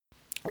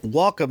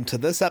Welcome to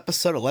this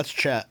episode of Let's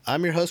Chat.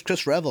 I'm your host,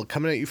 Chris Revel,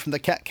 coming at you from the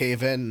Cat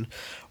Cave in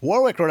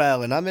Warwick, Rhode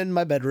Island. I'm in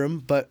my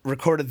bedroom, but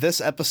recorded this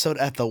episode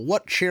at the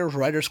What Cheers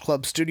Writers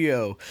Club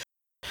studio.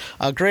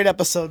 A great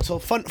episode. So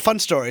fun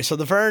story. So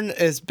the Vern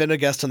has been a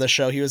guest on the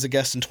show. He was a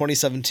guest in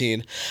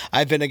 2017.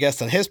 I've been a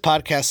guest on his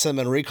podcast,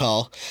 Cinema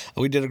Recall.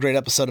 We did a great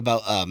episode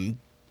about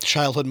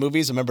childhood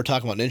movies. I remember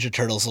talking about Ninja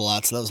Turtles a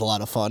lot, so that was a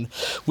lot of fun.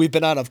 We've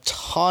been on a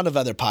ton of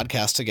other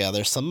podcasts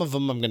together. Some of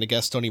them, I'm going to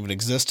guess, don't even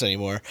exist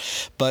anymore.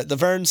 But the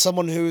Vern's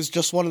someone who's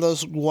just one of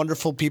those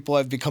wonderful people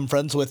I've become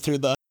friends with through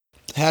the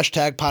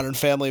hashtag Podern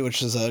Family,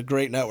 which is a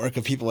great network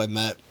of people I've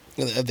met,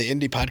 of the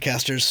indie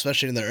podcasters,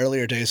 especially in the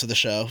earlier days of the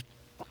show.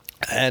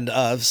 And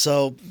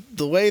so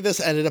the way this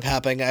ended up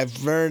happening,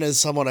 Vern is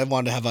someone I've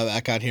wanted to have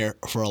back on here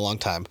for a long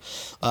time,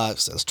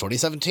 since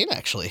 2017,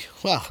 actually.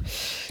 Wow,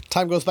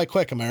 time goes by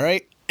quick, am I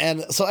right?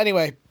 And so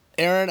anyway,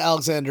 Erin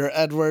Alexander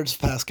Edwards,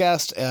 past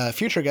guest,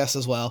 future guest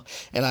as well,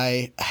 and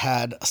I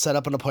had set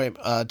up an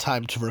appointment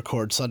time to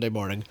record Sunday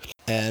morning,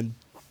 and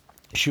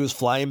she was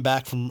flying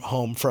back from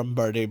home from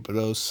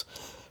Barbados.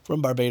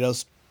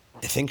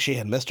 I think she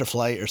had missed her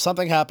flight or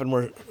something happened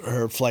where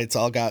her flights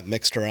all got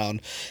mixed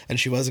around and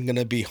she wasn't going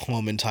to be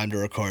home in time to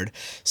record.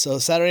 So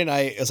Saturday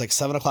night, it was like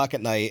 7 o'clock at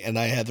night, and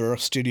I had the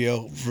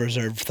studio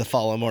reserved the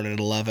following morning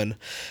at 11.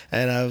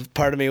 And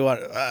part of me,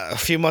 a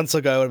few months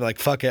ago, I would be like,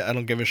 fuck it, I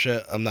don't give a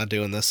shit, I'm not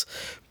doing this.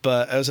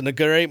 But I was in a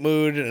great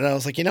mood, and I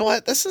was like, you know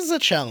what? This is a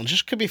challenge.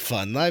 This could be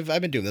fun. I've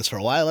been doing this for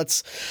a while.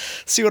 Let's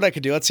see what I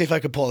could do. Let's see if I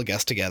could pull a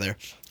guest together.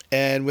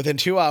 And within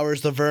 2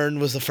 hours, the Vern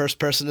was the first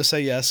person to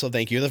say yes. So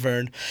thank you, the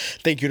Vern.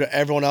 Thank you to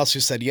everyone else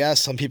who said yes.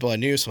 Some people I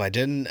knew, some I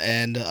didn't.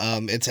 And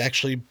it's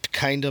actually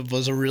kind of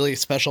was a really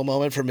special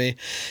moment for me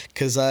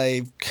because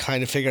I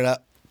kind of figured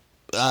out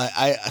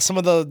some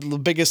of the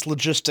biggest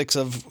logistics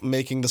of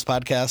making this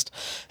podcast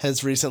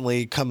has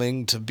recently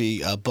coming to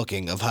be a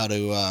booking of how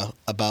to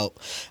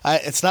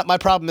it's not my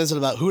problem isn't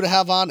about who to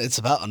have on, it's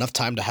about enough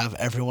time to have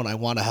everyone I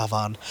want to have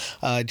on.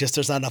 Just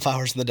there's not enough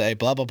hours in the day,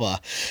 blah blah blah.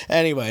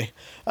 Anyway,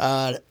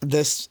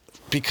 this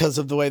because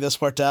of the way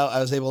this worked out, I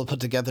was able to put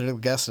together the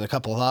guest in a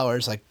couple of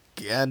hours. I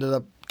ended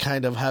up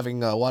kind of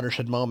having a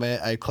watershed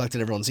moment. I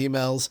collected everyone's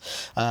emails.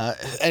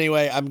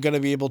 Anyway, I'm going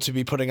to be able to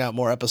be putting out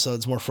more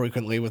episodes more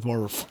frequently with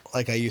more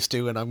like I used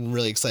to, and I'm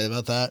really excited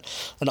about that.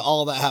 And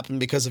all of that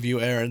happened because of you,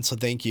 Erin, so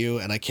thank you,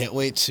 and I can't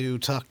wait to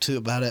talk to you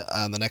about it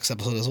on the next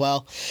episode as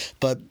well.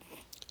 But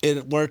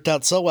it worked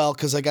out so well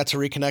because I got to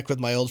reconnect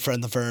with my old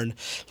friend, the Vern.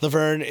 The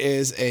Vern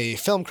is a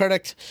film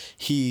critic.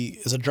 He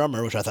is a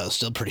drummer, which I thought was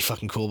still pretty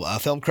fucking cool.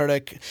 Film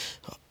critic,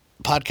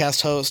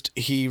 podcast host.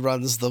 He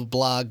runs the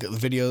blog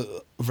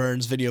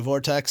Vern's Video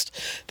Vortex.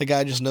 The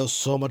guy just knows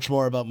so much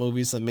more about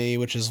movies than me,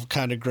 which is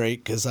kind of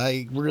great because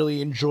I really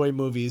enjoy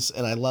movies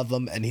and I love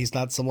them, and he's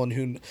not someone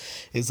who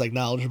is like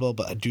knowledgeable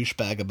but a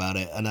douchebag about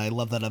it, and I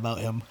love that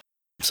about him.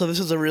 So this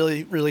is a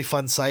really, really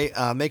fun site.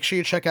 Make sure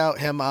you check out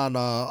him on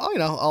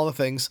all the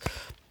things.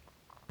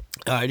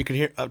 You can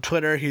hear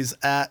Twitter. He's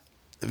at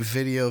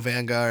Video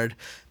Vanguard.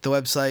 The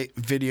website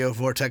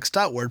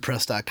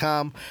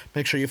videovortex.wordpress.com.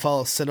 Make sure you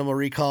follow Cinema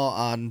Recall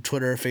on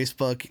Twitter,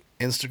 Facebook,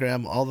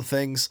 Instagram, all the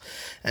things,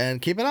 and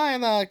keep an eye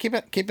on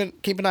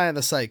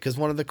the site, because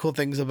one of the cool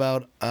things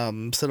about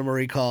Cinema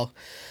Recall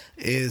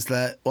is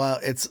that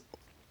it's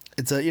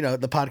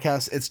the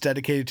podcast, it's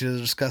dedicated to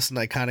discussing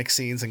iconic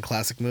scenes and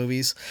classic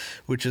movies,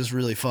 which is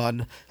really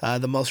fun.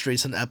 The most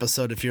recent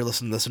episode, if you're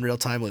listening to this in real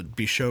time, would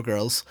be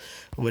Showgirls,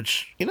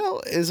 which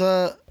is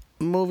a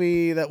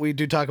movie that we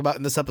do talk about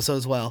in this episode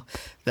as well.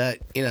 That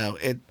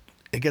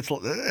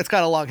it's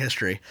got a long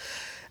history.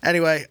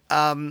 Anyway,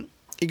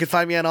 you can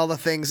find me on all the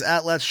things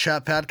at Let's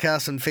Chat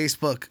Podcast on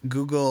Facebook,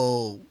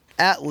 Google,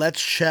 at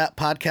Let's Chat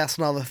Podcast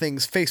and all the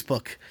things,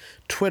 Facebook,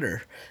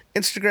 Twitter,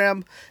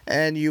 Instagram,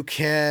 and you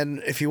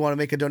can, if you want to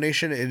make a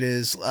donation, it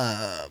is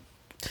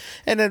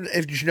and then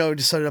if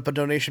just set up a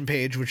donation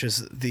page, which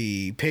is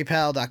the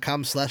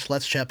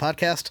paypal.com/Let's Chat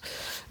Podcast.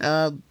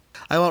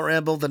 I won't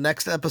ramble. The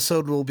next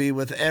episode will be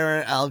with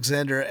Erin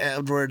Alexander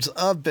Edwards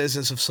of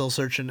Business of Soul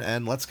Searching,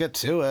 and let's get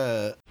to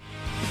it.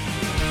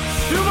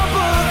 Through my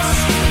books,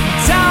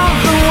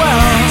 down the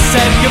well,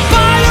 said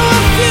goodbye to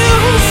a few,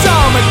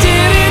 some I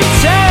didn't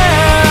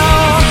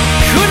tell.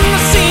 Couldn't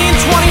have seen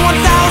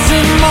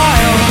 21,000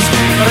 miles,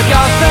 but I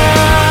got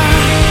there.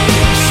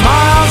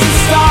 Smiles and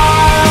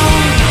style,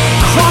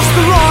 across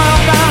the royal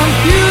bound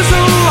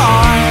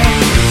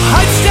fuselage,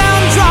 heights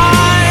down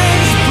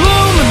drives,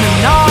 bloom in the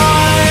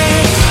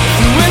night.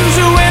 Through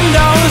Windsor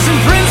windows in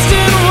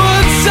Princeton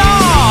woods,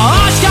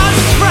 saw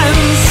Oshkosh's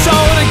friends, so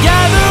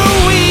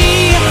together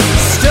we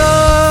stood.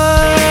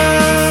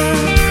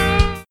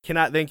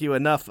 Cannot thank you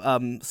enough.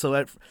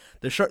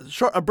 The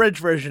short abridged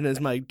version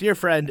is my dear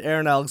friend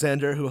Erin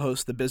Alexander, who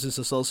hosts the Business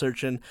of Soul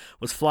Searching,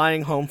 was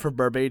flying home from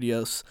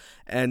Barbados,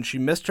 and she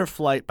missed her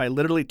flight by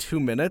literally 2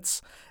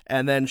 minutes,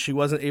 and then she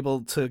wasn't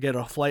able to get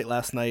a flight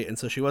last night, and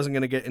so she wasn't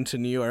going to get into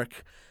New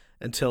York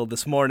until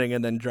this morning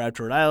and then drive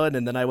to Rhode Island,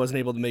 and then I wasn't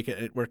able to make it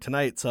at work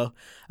tonight. So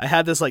I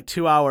had this like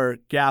 2 hour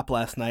gap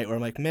last night where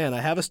I'm like, man,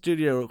 I have a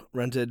studio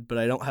rented, but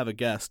I don't have a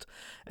guest.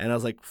 And I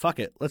was like, fuck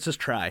it, let's just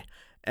try.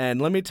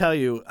 And let me tell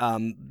you,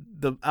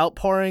 the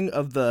outpouring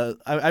of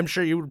I'm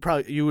sure you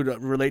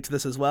would relate to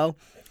this as well,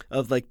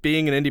 of like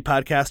being an indie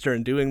podcaster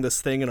and doing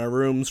this thing in our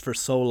rooms for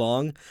so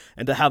long,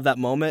 and to have that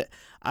moment.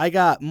 I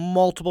got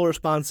multiple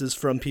responses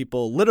from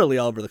people literally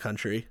all over the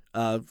country.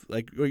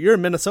 Like, you're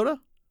in Minnesota?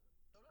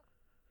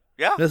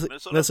 Yeah,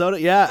 Minnesota,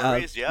 yeah.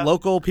 Raised, yeah.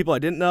 Local people I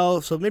didn't know,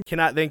 so maybe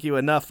cannot thank you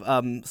enough.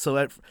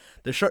 So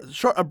the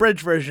short abridged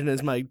version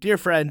is my dear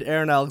friend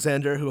Erin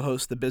Alexander, who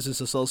hosts the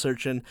Business of Soul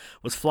Searching,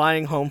 was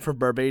flying home from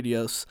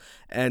Barbados,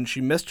 and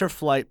she missed her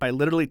flight by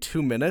literally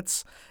 2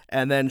 minutes,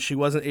 and then she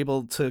wasn't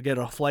able to get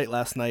a flight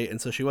last night,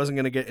 and so she wasn't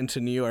going to get into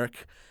New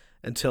York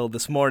until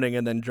this morning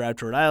and then drive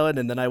to Rhode Island,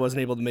 and then I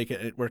wasn't able to make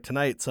it at work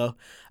tonight. So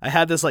I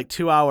had this like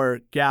 2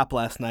 hour gap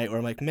last night where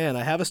I'm like, man,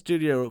 I have a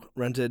studio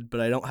rented, but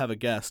I don't have a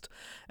guest.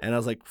 And I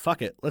was like,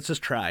 fuck it, let's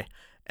just try.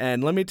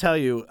 And let me tell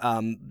you,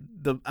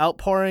 the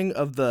outpouring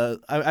of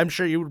I'm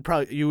sure you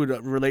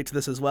would relate to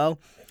this as well,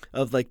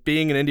 of like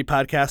being an indie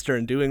podcaster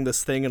and doing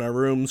this thing in our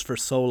rooms for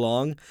so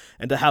long,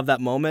 and to have that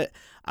moment.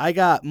 I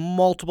got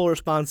multiple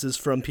responses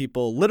from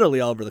people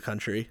literally all over the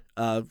country.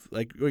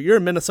 Like, you're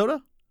in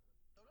Minnesota?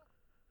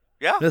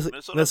 Yeah,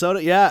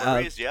 Minnesota, yeah.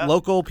 Raised, yeah.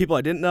 Local people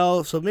I didn't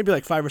know, so maybe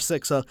like 5 or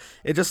 6. So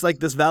it's just like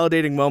this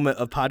validating moment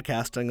of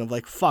podcasting of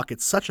like, fuck,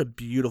 it's such a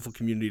beautiful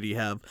community you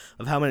have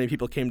of how many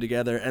people came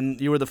together. And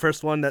you were the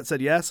first one that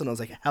said yes, and I was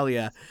like, hell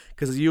yeah,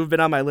 because you've been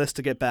on my list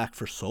to get back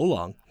for so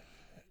long.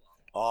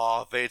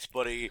 Oh, thanks,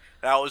 buddy.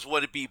 I always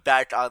want to be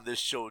back on this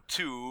show,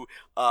 too.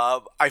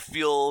 I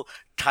feel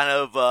kind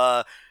of,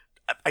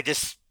 I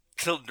just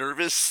feel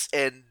nervous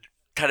and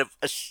kind of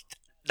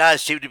not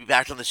ashamed to be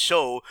back on the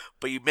show,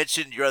 but you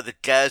mentioned your other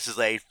guest is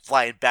like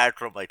flying back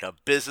from like a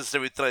business and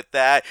everything like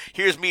that.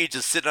 Here's me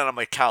just sitting on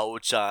my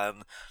couch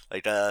on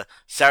like a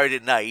Saturday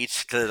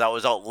night because I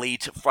was out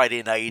late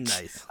Friday night.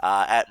 Nice.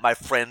 At my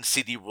friend's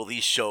CD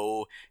release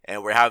show,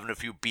 and we're having a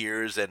few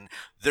beers, and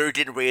they're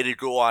getting ready to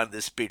go on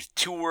this big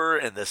tour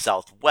in the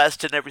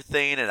Southwest and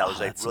everything, and I was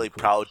like really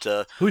proud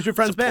to Who's your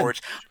friend's support.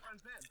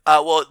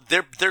 band? Well,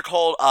 they're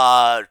called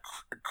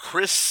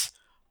Chris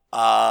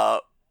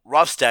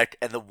Rovstek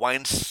and the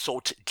Wine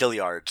Salt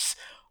Gilliards.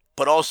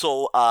 But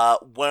also,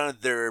 one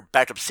of their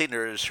backup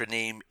singers, her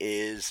name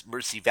is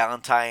Mercy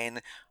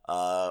Valentine,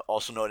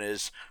 also known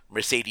as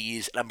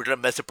Mercedes. And I'm going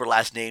to mess up her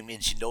last name,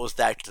 and she knows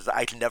that because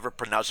I can never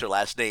pronounce her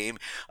last name.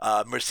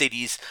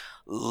 Mercedes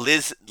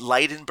Liz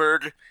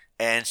Leidenberg.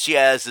 And she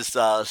has this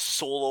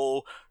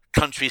solo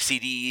country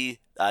CD.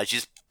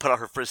 She's put out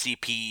her first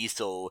EP,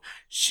 so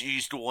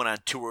she's going on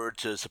tour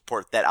to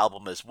support that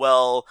album as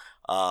well.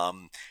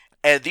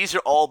 And these are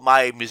all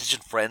my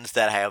musician friends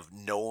that I have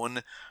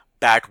known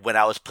back when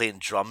I was playing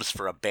drums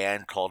for a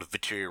band called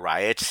Victory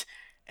Riot.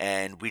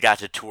 And we got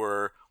to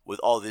tour with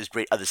all these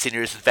great other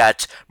singers. In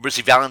fact,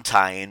 Mercy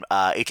Valentine,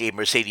 aka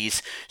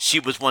Mercedes, she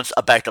was once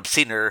a backup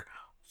singer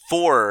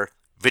for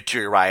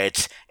Victory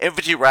Riot. In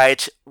Victory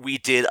Riot, we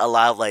did a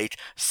lot of like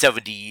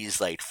 70s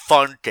like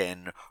funk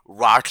and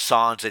rock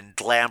songs and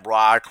glam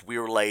rock. We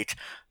were like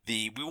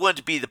we wanted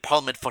to be the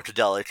Parliament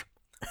Funkadelic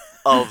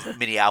of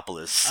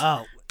Minneapolis.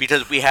 Oh.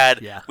 Because we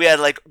had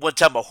like one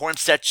time a horn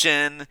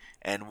section,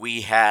 and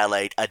we had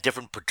like a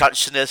different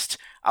percussionist.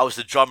 I was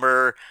the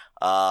drummer.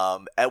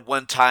 At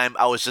one time,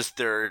 I was just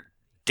their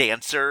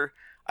dancer.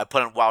 I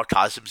put on wild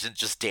costumes and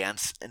just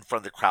dance in front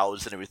of the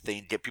crowds and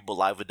everything, get people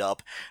livened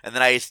up. And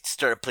then I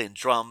started playing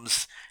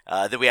drums.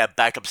 Then we had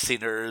backup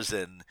singers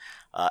and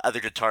other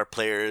guitar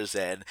players,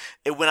 and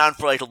it went on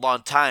for like a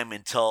long time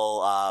until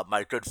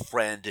my good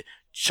friend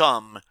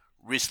Chum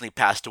recently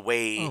passed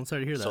away. Oh, I'm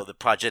sorry to hear that. So the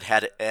project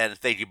and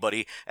thank you,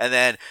 buddy. And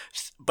then,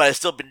 but I've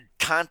still been in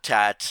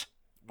contact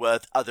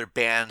with other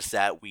bands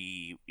that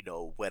we,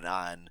 went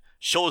on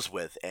shows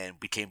with and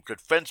became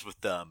good friends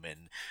with them.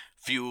 And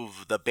few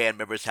of the band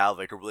members have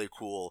like a really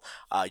cool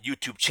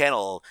YouTube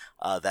channel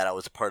that I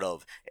was a part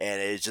of, and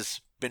it's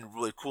just been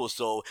really cool.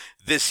 So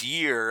this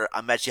year,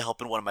 I'm actually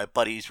helping one of my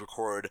buddies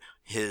record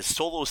his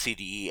solo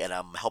CD, and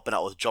I'm helping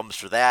out with drums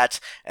for that.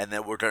 And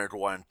then we're gonna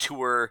go on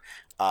tour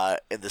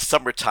in the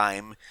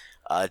summertime,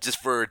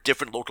 just for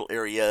different local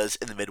areas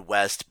in the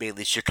Midwest,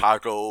 mainly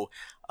Chicago,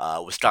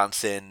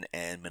 Wisconsin,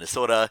 and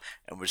Minnesota.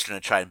 And we're just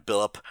gonna try and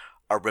build up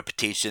our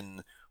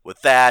reputation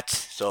with that.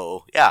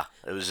 So yeah,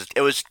 it was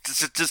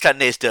just kind of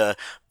nice to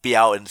be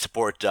out and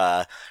support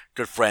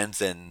good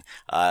friends. And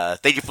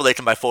thank you for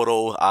liking my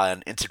photo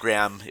on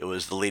Instagram. It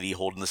was the lady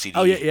holding the CD.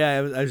 Oh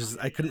yeah.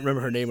 I couldn't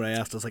remember her name when I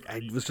asked. I was like,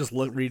 I was just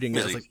reading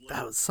it. I was like,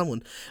 that was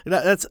someone.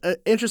 That's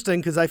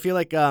interesting because I feel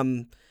like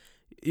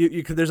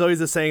there's always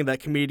this saying that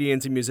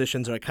comedians and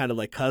musicians are kind of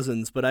like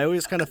cousins, but I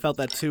always kind of felt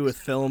that too with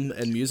film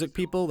and music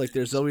people. Like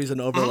there's always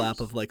an overlap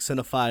of like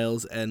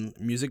cinephiles and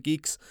music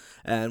geeks,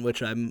 and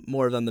which I'm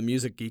more on the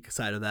music geek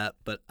side of that.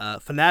 But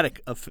fanatic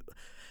of,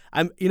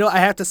 I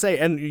have to say,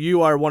 and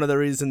you are one of the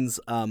reasons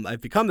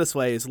I've become this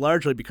way is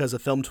largely because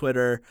of film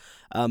Twitter.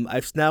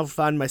 I've now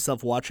found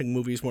myself watching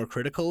movies more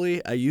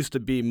critically. I used to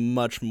be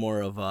much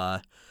more of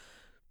a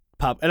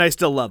pop, and I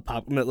still love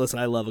pop. I mean, listen,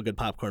 I love a good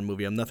popcorn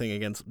movie. I'm nothing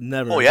against,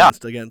 never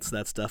against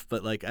that stuff.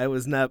 But like, I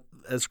was not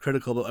as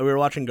critical. But we were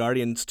watching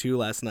Guardians 2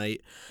 last night,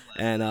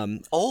 and I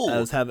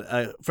was having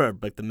for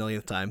like the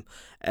millionth time,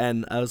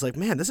 and I was like,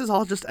 man, this is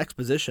all just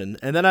exposition.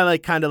 And then I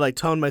like kind of like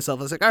toned myself.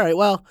 I was like, all right,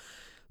 well,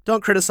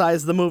 don't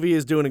criticize. The movie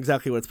is doing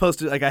exactly what it's supposed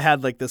to. Like, I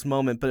had like this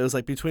moment, but it was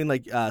like between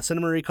like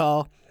Cinema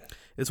Recall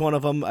is one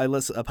of them. A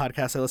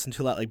podcast I listen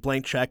to a lot. Like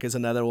Blank Check is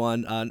another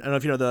one. I don't know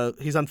if you know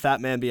he's on Fat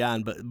Man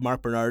Beyond, but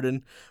Mark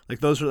Bernardin. Like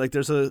those are like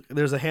there's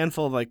a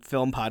handful of like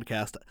film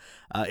podcast.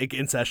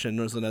 In Session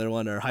was another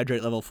one, or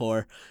Hydrate Level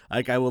 4.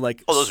 Like I will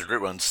like those are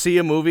great ones. See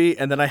a movie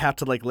and then I have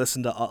to like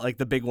listen to all, like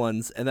the big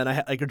ones, and then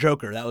I like a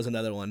Joker. That was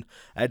another one.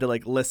 I had to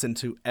like listen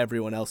to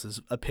everyone else's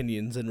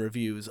opinions and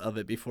reviews of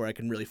it before I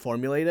can really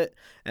formulate it.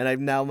 And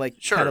I've now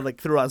like kind of like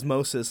through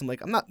osmosis. I'm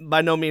like, I'm not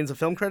by no means a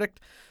film critic,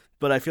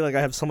 but I feel like I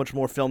have so much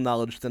more film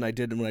knowledge than I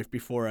did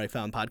before I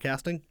found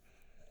podcasting.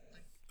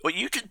 Well,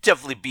 you could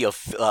definitely be a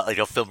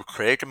film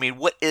critic. I mean,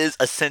 what is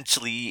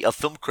essentially a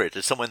film critic?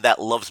 Is someone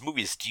that loves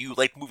movies. Do you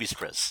like movies,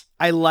 Chris?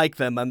 I like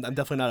them. I'm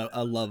definitely not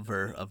a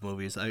lover of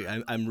movies.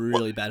 I'm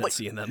really bad at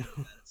seeing them.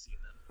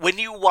 When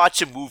you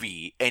watch a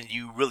movie and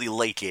you really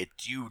like it,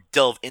 do you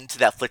delve into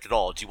that flick at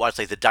all? Do you watch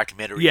like the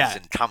documentaries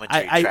and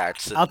commentary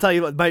tracks? I'll tell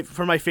you what.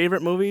 For my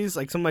favorite movies,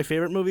 like some of my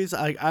favorite movies,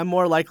 I'm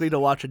more likely to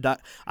watch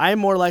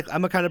I'm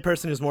a kind of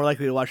person who's more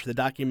likely to watch the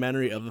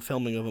documentary of the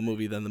filming of a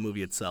movie than the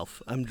movie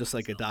itself. I'm just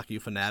like a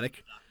docu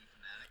fanatic.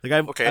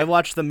 Like I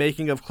watched the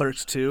making of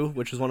Clerks 2,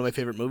 which is one of my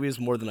favorite movies,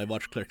 more than I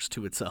watched Clerks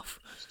 2 itself.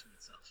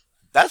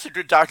 That's a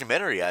good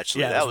documentary,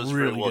 actually. Yeah, that was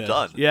really well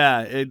done.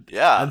 Yeah,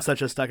 I'm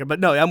such a sucker. But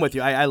no, I'm with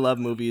you. I love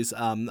movies.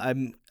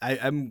 I'm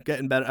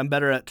getting better. I'm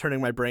better at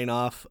turning my brain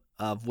off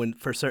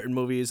for certain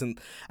movies, and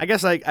I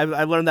guess like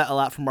I learned that a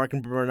lot from Mark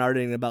and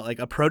Bernardin about like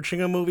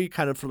approaching a movie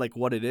kind of for like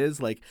what it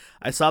is. Like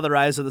I saw The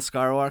Rise of the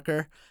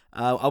Skywalker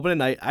opening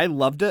night. I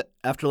loved it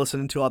after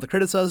listening to all the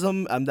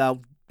criticism.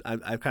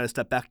 I've kind of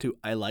stepped back to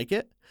I like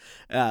it,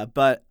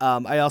 but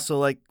I also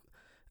like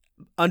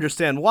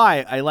understand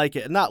why I like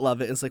it and not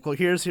love it. It's like, well,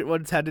 here's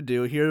what it's had to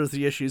do. Here's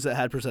the issues that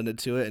had presented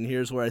to it, and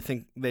here's where I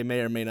think they may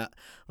or may not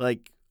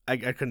like. I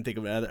couldn't think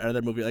of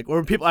another movie like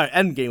or people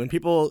Endgame when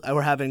people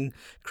were having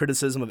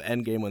criticism of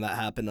Endgame when that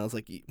happened. I was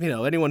like,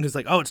 anyone who's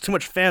like, oh, it's too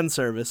much fan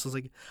service. I was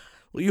like,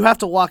 well, you have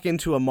to walk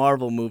into a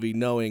Marvel movie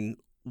knowing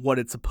what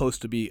it's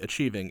supposed to be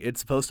achieving.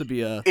 It's supposed to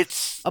be a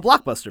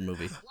blockbuster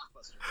movie.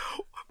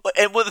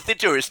 And one of the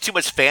things here is too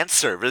much fan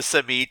service.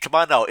 I mean, come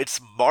on now.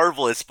 It's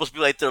Marvel. It's supposed to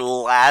be like their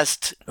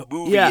last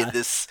movie in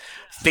this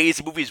phase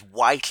of movies.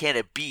 Why can't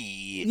it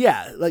be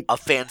like a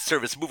fan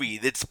service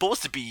movie? It's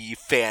supposed to be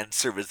fan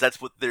service.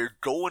 That's what they're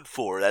going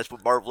for. That's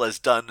what Marvel has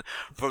done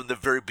from the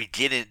very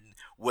beginning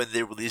when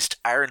they released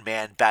Iron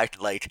Man back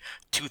in like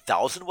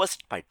 2000. Was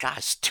it? My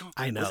gosh.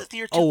 I know. Was it the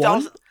year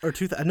 2000? Or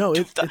 2000? No,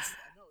 it's...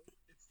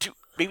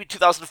 Maybe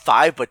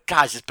 2005, but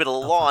gosh, it's been a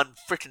long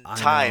freaking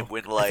time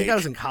when like... I think I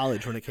was in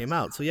college when it came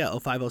out, so yeah,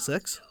 05,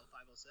 06?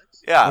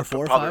 Yeah,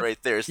 probably right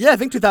there. Yeah, I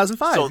think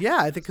 2005. So, yeah,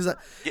 I think because...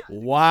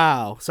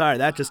 Wow. Sorry,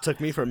 that just took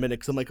me for a minute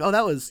because I'm like, oh,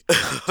 that was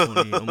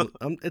 20...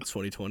 it's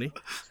 2020.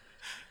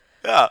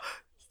 Yeah.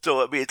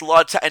 So, I mean, it's a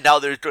lot of time, and now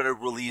they're going to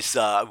release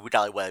we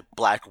got like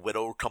Black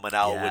Widow coming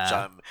out,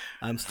 which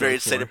I'm very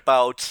excited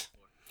about.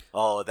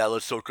 Oh, that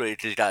looks so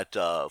great. They got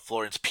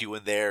Florence Pugh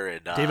in there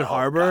and David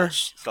Harbour,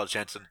 Scarlett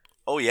Johansson.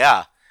 Oh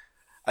yeah,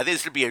 I think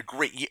it's gonna be a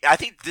great year. I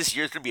think this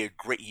year is gonna be a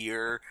great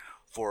year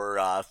for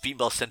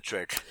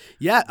female-centric.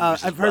 Yeah,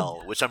 I've heard,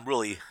 which I'm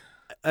really.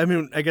 I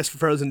mean, I guess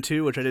Frozen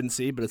 2, which I didn't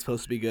see, but it's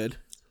supposed to be good.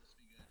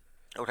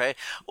 Okay.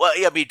 Well,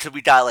 yeah, I mean,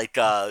 we got like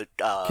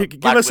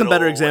give us some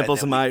better examples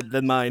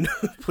than mine,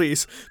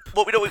 please.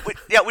 Well, we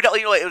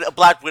got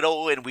Black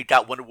Widow, and we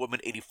got Wonder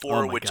Woman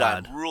 84, which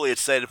God. I'm really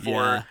excited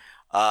for.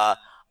 Yeah.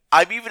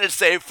 I'm even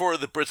excited for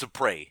the Birds of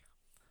Prey.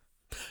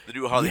 The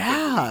new Harley Quinn movie.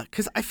 Yeah,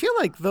 because I feel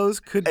like those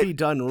could be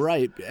done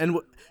right. And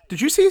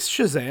did you see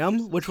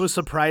Shazam, which was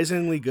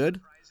surprisingly good?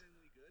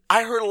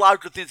 I heard a lot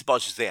of good things about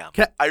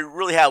Shazam. I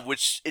really have,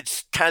 which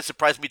it's kind of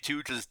surprised me too,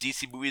 because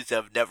DC movies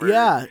have never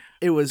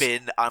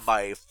been on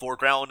my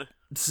foreground.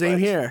 Same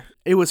here.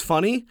 It was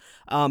funny.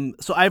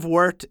 So I've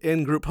worked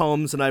in group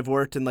homes and I've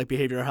worked in like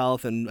behavioral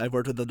health and I've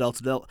worked with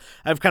adults.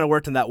 I've kind of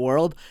worked in that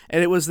world,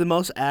 and it was the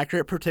most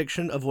accurate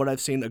prediction of what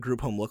I've seen a group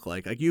home look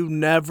like. Like you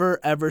never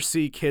ever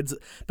see kids,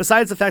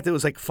 besides the fact that it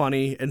was like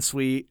funny and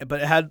sweet,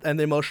 but it had and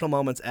the emotional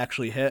moments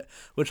actually hit,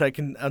 which I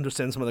can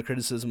understand some of the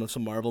criticism of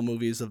some Marvel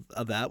movies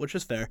of that, which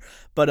is fair.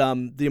 But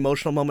the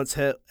emotional moments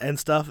hit and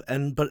stuff,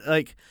 but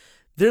like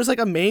there's like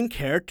a main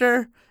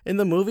character in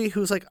the movie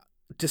who's like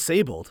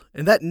disabled,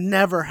 and that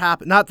never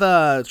happened. Not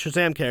the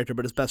Shazam character,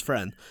 but his best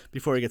friend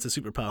before he gets his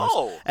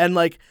superpowers. And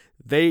like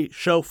they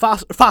show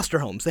foster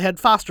homes. They had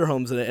foster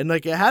homes in it, and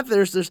like it had there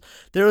was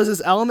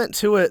this element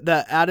to it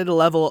that added a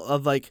level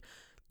of like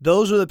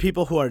those are the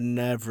people who are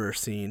never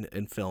seen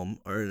in film,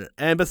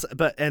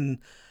 and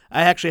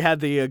I actually had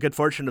the good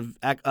fortune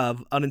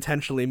of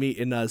unintentionally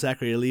meeting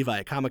Zachary Levi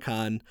at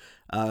Comic-Con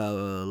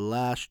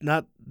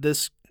not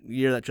this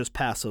year that just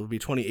passed, so it would be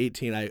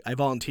 2018. I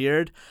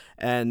volunteered,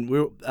 and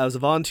I was a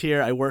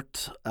volunteer. I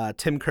worked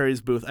Tim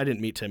Curry's booth. I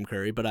didn't meet Tim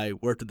Curry, but I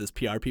worked with his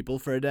PR people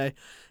for a day,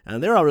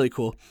 and they were all really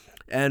cool.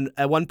 And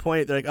at one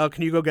point, they're like, "Oh,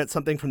 can you go get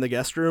something from the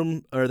guest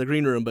room or the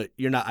green room?" But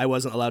you're not. I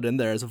wasn't allowed in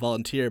there as a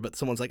volunteer. But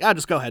someone's like, "Ah,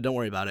 just go ahead. Don't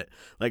worry about it."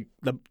 Like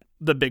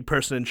the big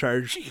person in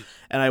charge.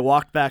 And I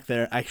walked back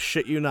there. I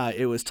shit you not.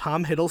 It was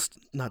Tom Hiddleston.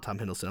 Not Tom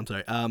Hiddleston. I'm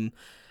sorry.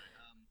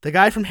 The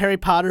guy from Harry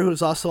Potter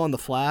who's also on The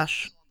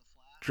Flash,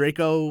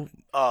 Draco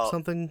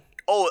something.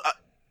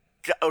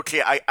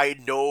 Okay. I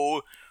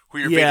know who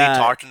you're mainly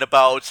talking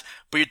about,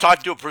 but you're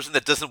talking to a person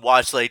that doesn't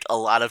watch like a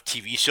lot of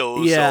TV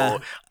shows. Yeah,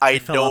 so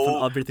I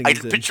know. I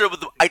had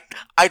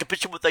a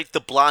picture with like the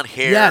blonde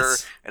hair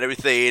and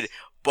everything,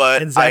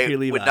 but I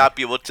would not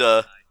be able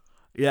to.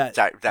 Yeah,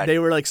 they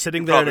were like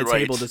sitting there at a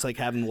table just like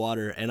having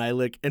water, and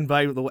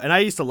I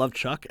used to love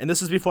Chuck, and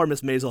this is before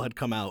Miss Maisel had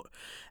come out,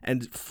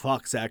 and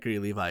fuck, Zachary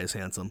Levi is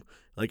handsome.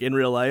 Like in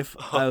real life,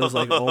 I was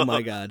like, oh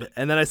my god.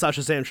 And then I saw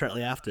Shazam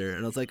shortly after,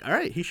 and I was like, all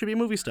right, he should be a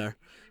movie star.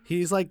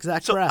 He's like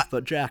Zach Braff,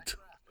 but jacked.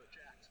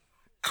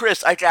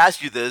 Chris, I can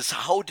ask you this: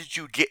 how did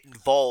you get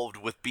involved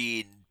with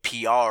being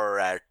PR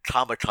at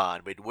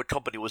Comic-Con? I mean, what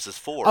company was this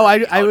for? Oh,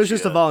 I was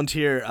just a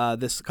volunteer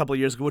this a couple of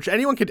years ago, which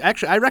anyone could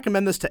actually. I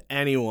recommend this to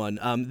anyone.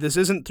 This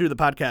isn't through the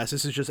podcast.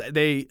 This is just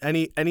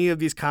any of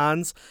these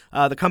cons.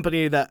 The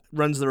company that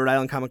runs the Rhode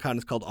Island Comic Con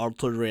is called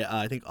Altered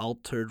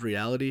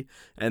Reality,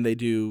 and they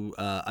do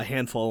a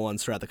handful of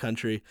ones throughout the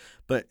country.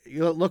 But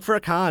look for a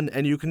con,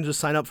 and you can just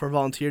sign up for a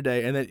volunteer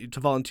day, and then to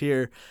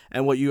volunteer.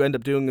 And what you end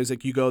up doing is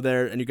like you go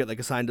there and you get like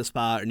assigned a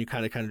spot, and you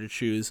kind of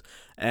choose,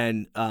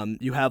 and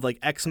you have like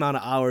X amount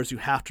of hours you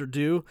have to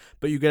do,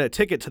 but you get a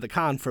ticket to the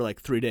con for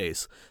like 3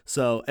 days.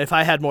 So if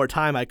I had more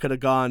time, I could have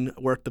gone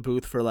worked the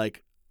booth for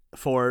like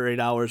 4 or 8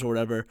 hours or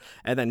whatever,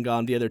 and then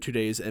gone the other 2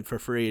 days and for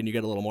free, and you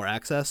get a little more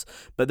access.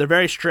 But they're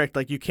very strict.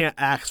 Like you can't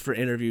ask for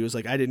interviews.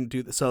 Like I didn't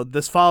do this. So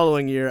this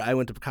following year, I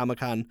went to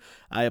Comic-Con.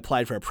 I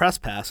applied for a press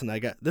pass, and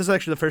this is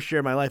actually the first year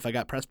of my life I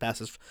got press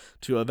passes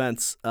to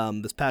events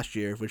this past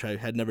year, which I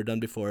had never done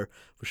before.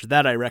 Which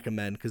that I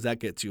recommend because that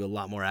gets you a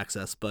lot more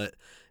access. But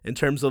in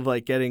terms of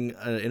like getting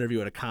an interview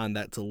at a con,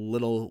 that's a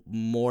little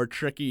more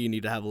tricky. You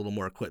need to have a little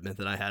more equipment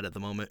than I had at the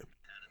moment.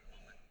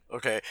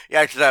 Okay,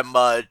 yeah, because I'm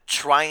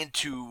trying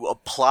to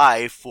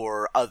apply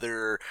for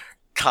other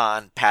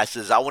con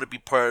passes. I want to be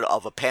part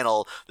of a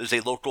panel. There's a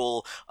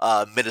local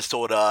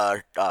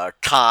Minnesota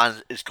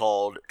con. It's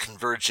called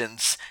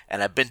Convergence,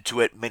 and I've been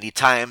to it many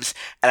times.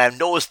 And I've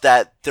noticed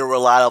that there were a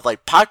lot of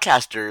like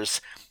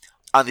podcasters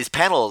on these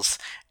panels,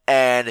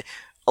 and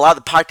a lot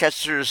of the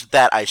podcasters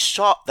that I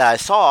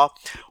saw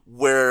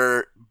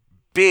were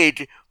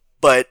big,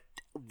 but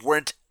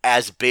weren't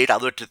as big. I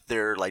looked at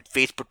their like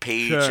Facebook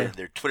page and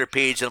their Twitter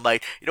page, and I'm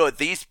like,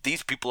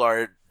 these people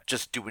are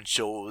just doing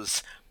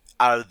shows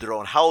out of their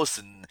own house,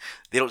 and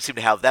they don't seem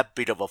to have that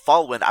big of a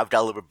following. I've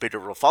got a little bit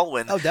of a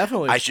following. Oh,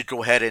 definitely. I should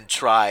go ahead and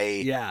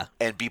try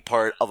and be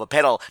part of a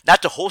panel,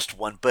 not to host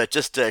one, but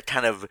just to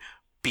kind of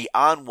be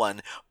on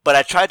one. But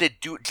I tried to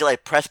do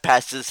like press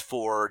passes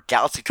for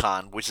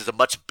GalaxyCon, which is a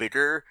much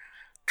bigger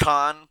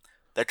con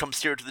that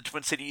comes here to the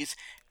Twin Cities,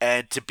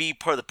 and to be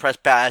part of the press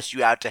pass,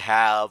 you have to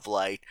have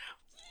like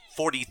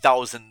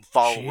 40,000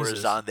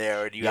 followers on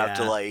there, and you have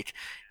to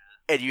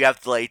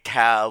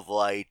have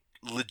like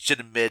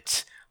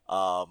legitimate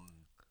I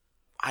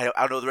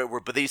don't know the right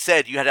word, but they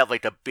said you had to have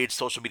like a big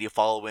social media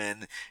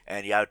following,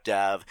 and you have to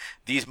have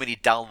these many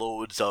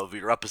downloads of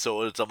your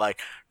episodes. I'm like,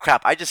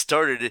 crap, I just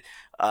started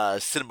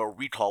Cinema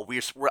Recall.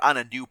 We're on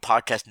a new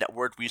podcast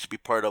network. We used to be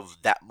part of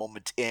That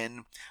Moment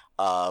In,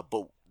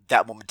 but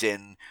That Moment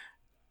In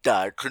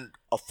couldn't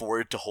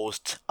afford to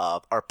host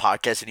our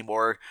podcast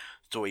anymore,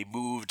 so we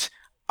moved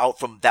out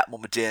from That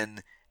Moment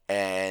In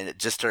and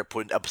just started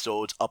putting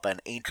episodes up on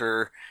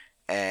Anchor,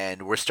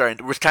 and we're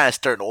kind of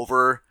starting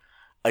over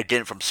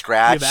again from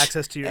scratch. You have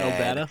access to your old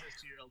data?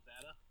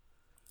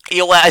 You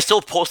know what? I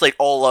still post like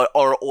all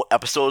our old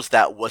episodes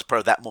that was part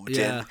of That Moment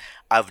In.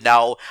 I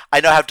now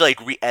have to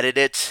like re-edit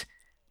it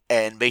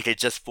and make it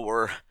just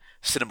for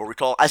Cinema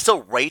Recall. I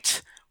still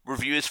write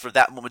reviews for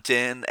That Moment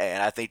In,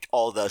 and I think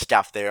all the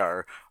staff there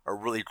are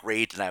really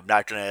great, and I'm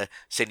not gonna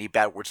say any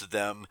bad words to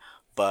them.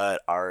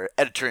 But our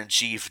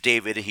editor-in-chief,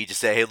 David, he just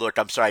said, hey, look,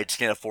 I'm sorry, I just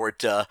can't afford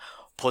to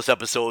post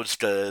episodes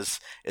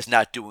because it's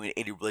not doing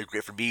any really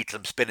great for me because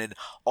I'm spending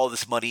all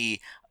this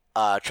money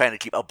trying to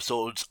keep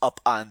episodes up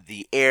on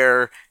the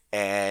air,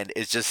 and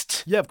it's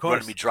just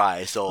running me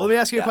dry. So let me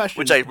ask you a question.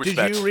 Which I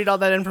respect. Did you read all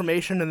that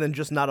information and then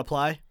just not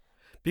apply?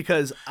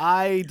 Because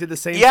I did the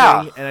same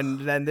thing,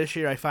 and then this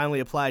year I finally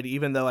applied,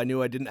 even though I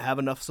knew I didn't have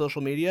enough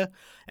social media.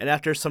 And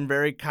after some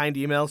very kind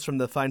emails from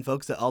the fine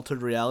folks at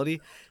Altered Reality,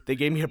 they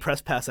gave me a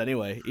press pass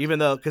anyway, even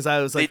though, because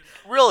I was like...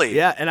 Really?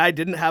 Yeah, and I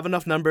didn't have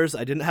enough numbers,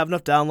 I didn't have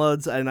enough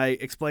downloads, and I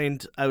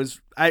explained,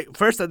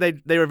 first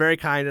they were very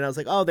kind, and I was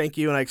like, oh, thank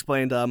you, and I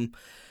explained,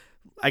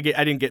 I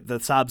didn't get the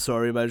sob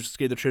story, but I just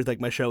gave the truth. Like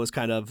my show was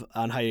kind of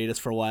on hiatus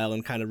for a while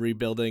and kind of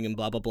rebuilding and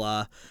blah blah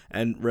blah,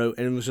 and wrote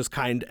and it was just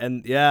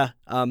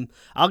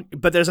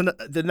but there's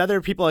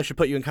another people I should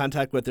put you in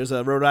contact with. There's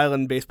a Rhode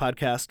Island based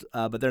podcast,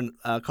 but they're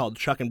called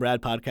Chuck and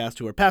Brad Podcast,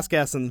 who are past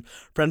guests and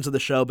friends of the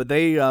show, but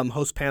they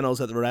host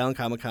panels at the Rhode Island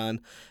Comic Con,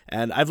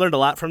 and I've learned a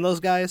lot from those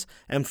guys.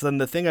 And then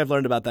the thing I've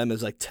learned about them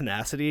is like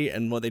tenacity,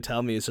 and what they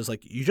tell me is just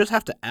like you just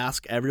have to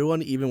ask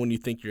everyone, even when you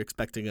think you're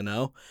expecting a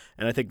no.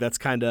 And I think that's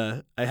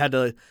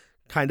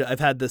I've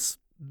had this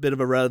bit of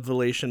a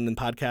revelation in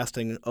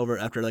podcasting over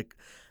after like,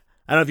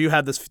 I don't know if you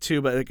had this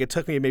too, but like it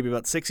took me maybe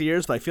about 6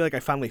 years, but I feel like I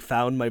finally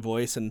found my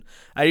voice. And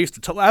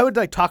I would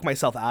like talk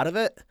myself out of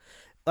it,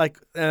 like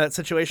in that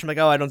situation, like,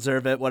 oh, I don't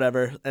deserve it,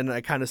 whatever. And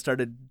I kind of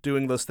started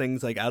doing those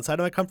things like outside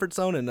of my comfort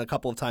zone, and a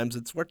couple of times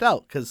it's worked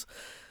out because,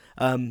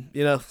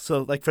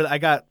 so like I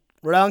got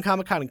Rhode Island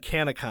Comic Con and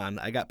CanaCon,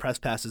 I got press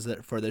passes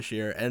for this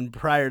year. And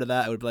prior to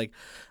that, I would be like,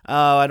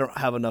 oh, I don't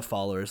have enough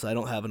followers. I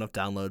don't have enough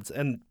downloads.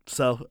 And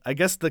so I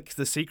guess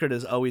the secret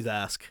is always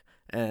ask.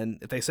 And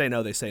if they say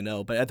no, they say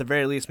no. But at the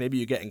very least, maybe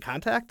you get in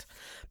contact.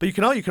 But you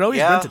can always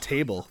rent a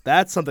table.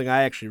 That's something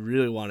I actually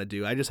really want to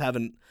do. I just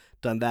haven't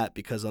done that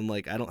because I'm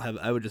like,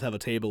 I would just have a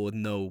table with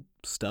no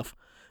stuff.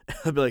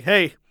 I'd be like,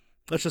 hey,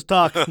 let's just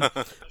talk.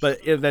 But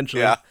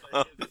eventually. Yeah.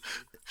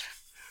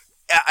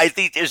 I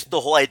think there's the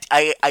whole. I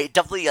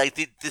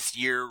think this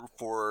year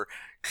for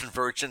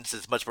Convergence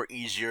is much more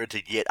easier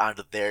to get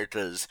onto there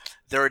because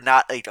they're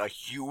not like a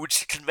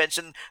huge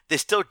convention. They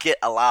still get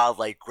a lot of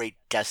like great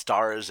guest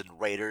stars and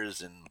writers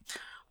and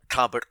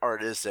comic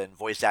artists and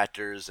voice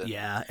actors and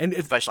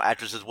professional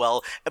actors as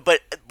well.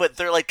 But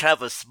they're like kind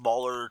of a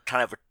smaller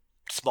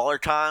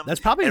con. That's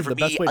probably and for the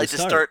me, best way I to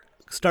just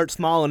start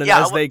small, and then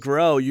as they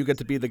grow, you get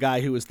to be the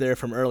guy who was there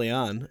from early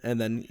on, and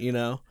then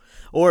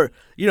or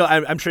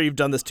I'm sure you've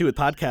done this too with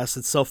podcasts.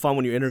 It's so fun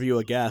when you interview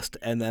a guest,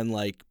 and then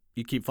like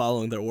you keep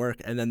following their work,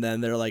 and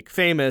then they're like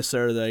famous,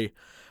 or they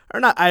are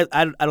not. I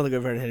don't think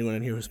I've heard anyone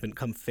in here who's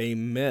become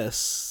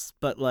famous,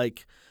 but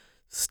like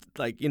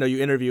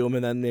you interview them,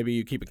 and then maybe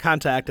you keep in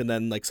contact, and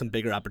then like some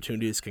bigger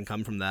opportunities can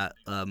come from that.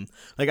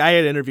 Like I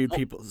had interviewed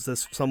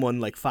someone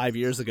like 5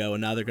 years ago,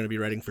 and now they're going to be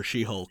writing for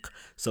She-Hulk.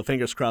 So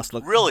fingers crossed.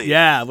 Really?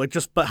 Yeah. Like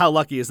but how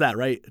lucky is that,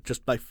 right?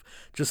 Just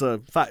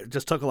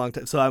took a long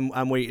time. So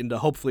I'm waiting to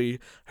hopefully.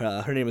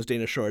 Her name is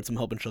Dana Shorts. I'm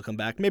hoping she'll come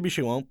back. Maybe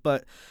she won't,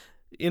 but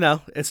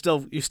it's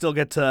still you still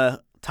get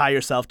to tie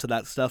yourself to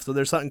that stuff. So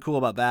there's something cool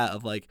about that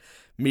of like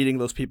meeting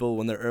those people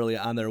when they're early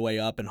on their way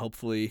up, and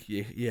hopefully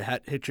you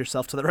hit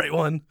yourself to the right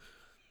one.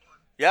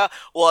 Yeah,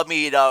 well, I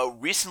mean,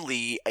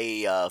 recently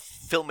a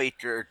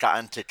filmmaker got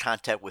into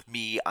contact with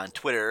me on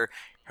Twitter.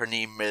 Her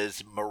name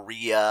is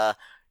Maria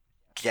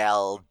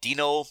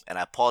Galdino, and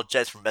I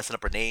apologize for messing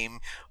up her name,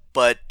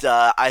 but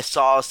I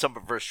saw some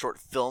of her short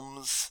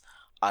films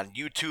on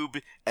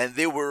YouTube, and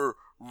they were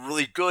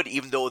really good,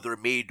 even though they're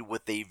made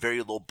with a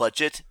very low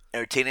budget,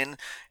 entertaining.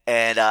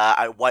 And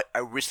I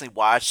recently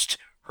watched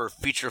her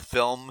feature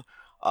film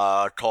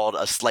called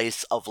A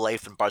Slice of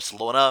Life in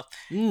Barcelona.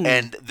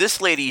 And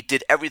this lady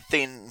did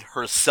everything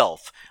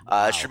herself.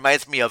 Wow. She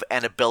reminds me of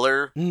Anna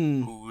Biller,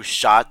 who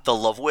shot The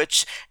Love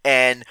Witch,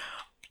 and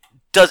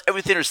does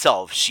everything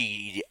herself.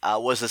 She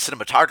was a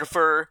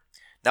cinematographer.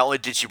 Not only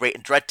did she write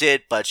and direct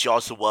it, but she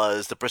also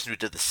was the person who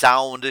did the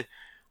sound,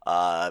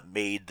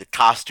 made the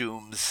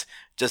costumes,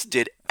 just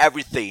did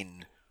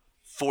everything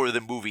for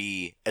the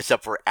movie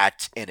except for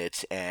act in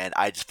it, and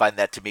I just find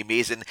that to be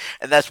amazing.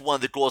 And that's one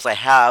of the goals I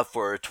have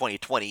for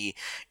 2020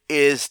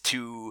 is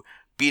to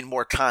be in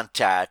more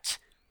contact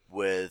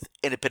with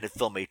independent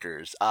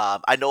filmmakers.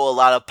 I know a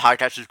lot of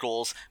podcasters'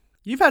 goals.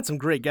 You've had some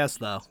great guests,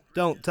 though.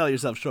 Don't tell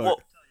yourself short.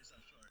 Well,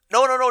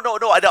 no.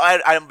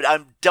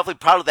 I'm definitely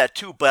proud of that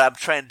too. But I'm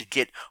trying to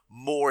get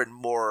more and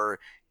more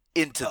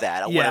into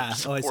that. I want to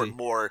support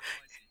more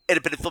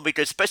independent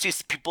filmmakers, especially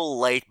people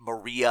like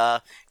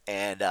Maria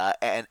and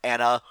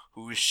Anna,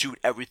 who shoot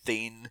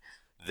everything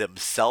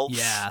themselves.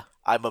 Yeah.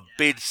 I'm a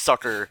big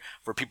sucker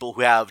for people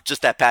who have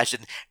just that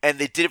passion, and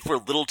they did it for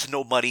little to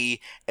no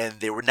money,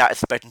 and they were not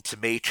expecting to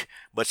make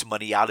much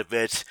money out of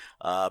it.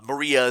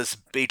 Maria's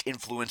big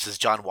influence is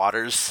John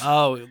Waters.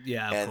 Oh,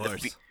 yeah, of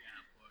course.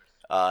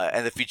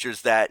 And the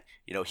features that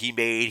he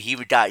made,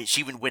 she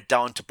even went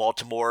down to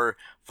Baltimore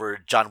for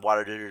John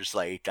Waters,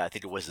 like I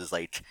think it was his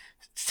like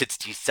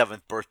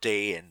 67th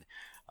birthday, and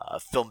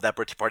filmed that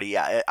birthday party.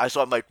 Yeah,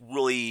 so I'm like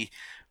really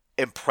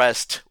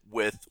impressed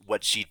with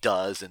what she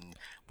does and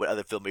what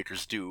other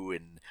filmmakers do,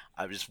 and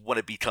I just want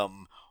to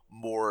become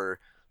more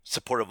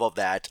supportive of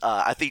that.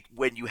 I think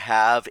when you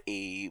have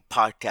a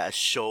podcast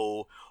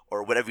show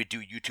or whatever you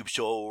do, YouTube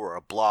show or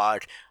a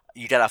blog,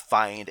 you gotta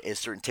find a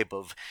certain type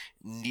of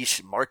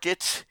niche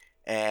market,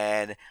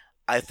 and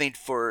I think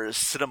for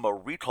Cinema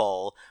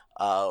Recall,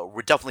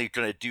 we're definitely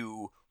gonna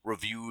do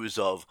reviews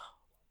of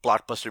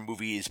blockbuster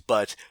movies,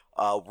 but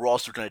we're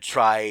also gonna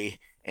try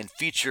and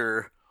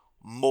feature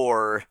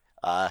more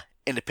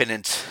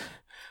independent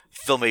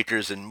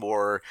filmmakers and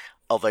more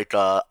of like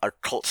a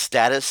cult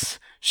status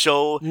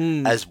show,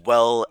 as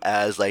well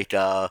as like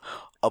a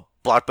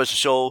blockbuster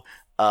show.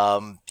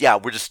 yeah,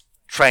 we're just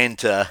trying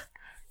to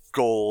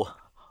go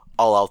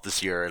all out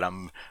this year, and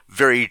I'm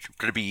very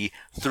going to be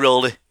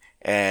thrilled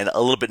and a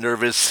little bit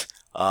nervous.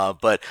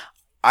 But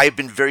I've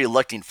been very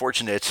lucky and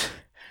fortunate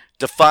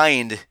to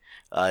find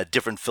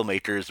different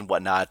filmmakers and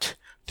whatnot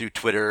through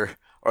Twitter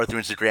or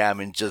through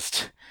Instagram, and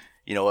just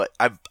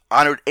I'm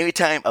honored every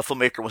time a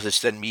filmmaker wants to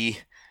send me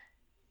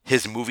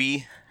his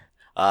movie.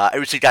 I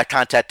recently got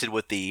contacted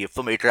with the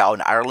filmmaker out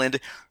in Ireland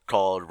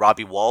called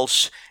Robbie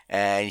Walsh,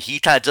 and he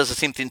kind of does the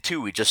same thing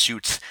too. He just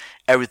shoots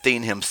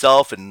everything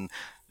himself and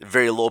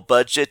very low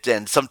budget,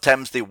 and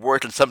sometimes they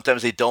work and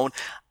sometimes they don't.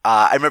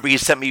 I remember he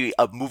sent me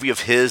a movie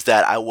of his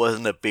that I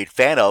wasn't a big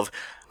fan of,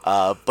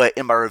 but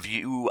in my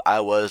review,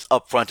 I was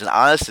upfront and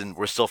honest, and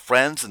we're still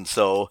friends, and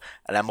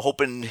I'm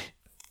hoping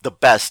the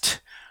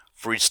best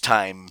for each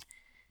time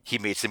he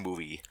makes a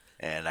movie,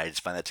 and I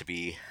just find that to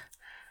be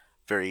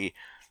very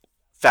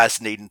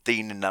fascinating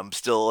thing, and I'm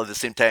still at the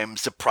same time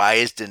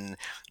surprised and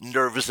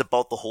nervous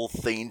about the whole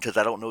thing because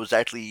I don't know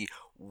exactly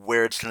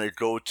where it's gonna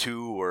go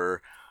to.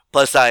 Or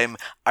plus, I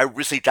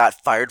recently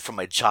got fired from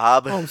my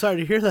job, Oh, I'm sorry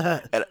to hear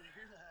that.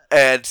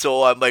 and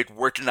so I'm like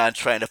working on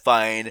trying to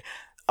find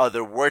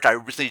other work. I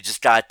recently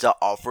just got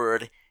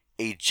offered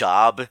a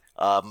job.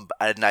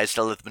 And I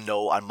still let them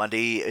know on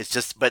Monday.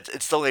 But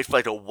it's still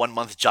like a 1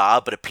 month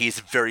job, but it pays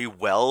very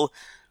well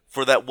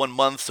for that 1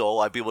 month, so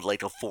I'd be able to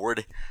like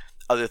afford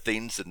other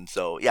things. And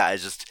so yeah, I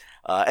just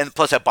and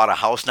plus I bought a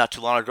house not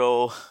too long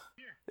ago.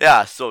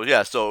 So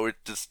it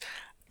just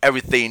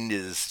everything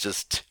is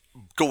just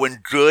going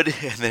good,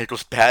 and then it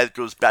goes bad. It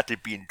goes back to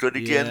being good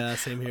again. Yeah,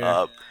 same here.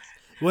 Uh,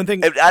 One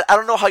thing, and I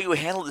don't know how you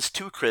handle this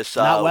too, Chris.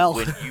 not well.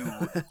 When you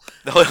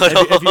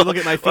if you look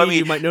at my feed, Well, I mean,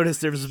 you might notice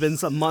there's been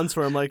some months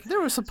where I'm like, there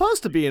was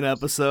supposed to be an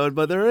episode,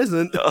 but there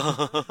isn't.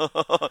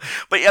 but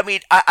I mean,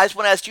 I just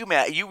want to ask you,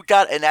 Matt. You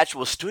got an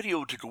actual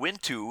studio to go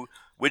into,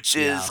 which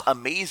Yeah. is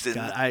amazing.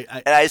 God,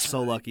 and I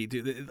so lucky,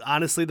 dude.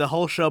 Honestly, the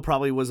whole show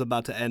probably was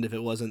about to end if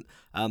it wasn't.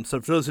 So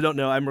for those who don't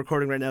know, I'm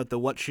recording right now at the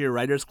What Cheer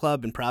Writers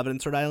Club in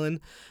Providence, Rhode Island.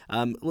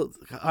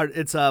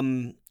 It's a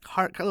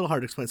little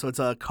hard to explain. So it's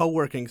a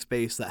co-working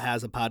space that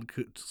has a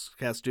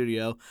podcast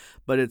studio,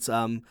 but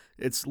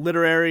it's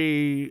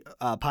literary,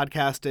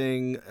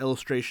 podcasting,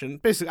 illustration.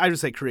 Basically, I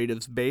just say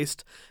creatives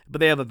based, but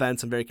they have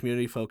events and very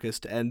community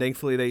focused. And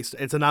thankfully, it's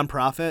a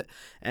nonprofit,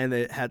 and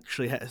it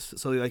actually has.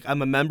 So like,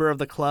 I'm a member of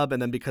the club,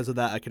 and then because of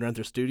that, I can rent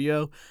their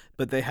studio.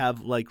 But they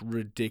have like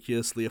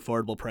ridiculously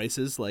affordable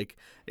prices. Like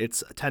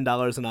it's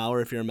 $10 an hour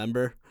if you're a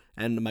member,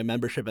 and my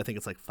membership, I think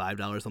it's like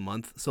 $5 a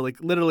month. So like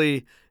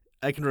literally,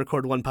 I can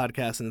record one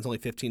podcast and it's only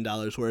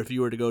 $15. Where if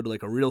you were to go to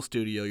like a real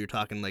studio, you're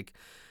talking like,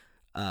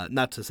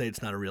 not to say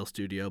it's not a real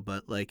studio,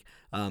 but like,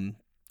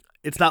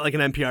 it's not like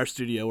an NPR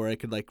studio where I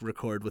could like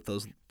record with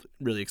those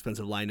really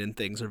expensive line-in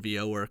things or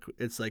VO work.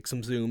 It's like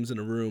some Zooms in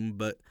a room,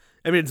 but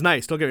I mean, it's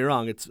nice. Don't get me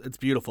wrong. It's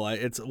beautiful.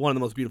 It's one of the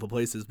most beautiful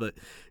places. But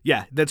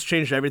yeah, that's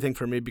changed everything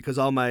for me because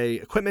all my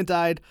equipment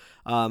died.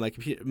 My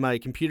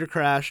computer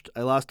crashed.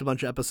 I lost a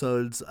bunch of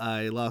episodes.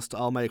 I lost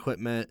all my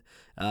equipment,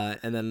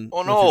 and then Oh,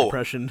 went through no.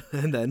 depression,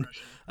 and then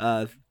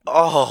a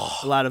Oh,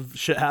 lot of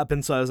shit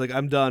happened. So I was like,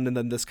 I'm done. And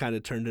then this kind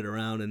of turned it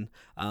around, and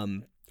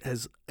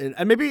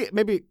and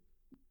maybe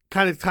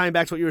kind of tying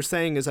back to what you were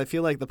saying is I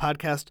feel like the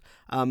podcast,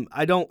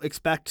 I don't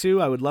expect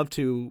to. I would love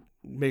to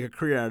make a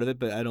career out of it,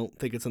 but I don't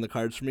think it's in the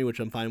cards for me, which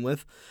I'm fine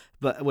with,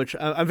 but which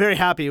I'm very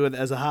happy with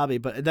as a hobby.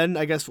 But then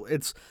I guess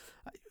it's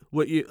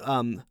what you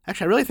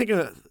actually I really think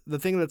the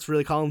thing that's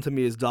really calling to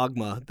me is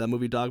Dogma, that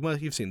movie Dogma.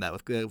 You've seen that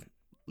with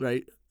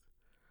right?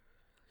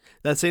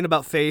 That saying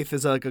about faith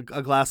is like a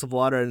glass of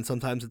water, and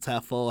sometimes it's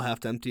half full,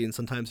 half empty, and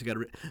sometimes you got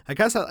to. I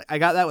guess I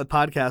got that with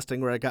podcasting,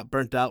 where I got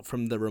burnt out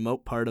from the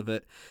remote part of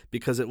it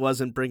because it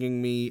wasn't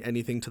bringing me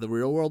anything to the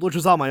real world, which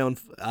was all my own.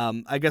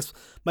 I guess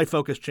my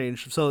focus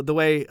changed. So the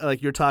way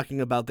like you're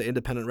talking about the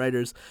independent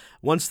writers,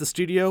 once the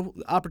studio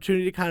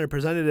opportunity kind of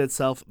presented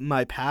itself,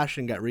 my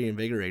passion got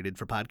reinvigorated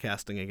for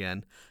podcasting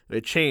again.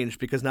 It changed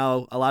because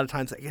now a lot of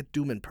times I get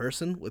doom in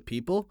person with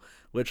people,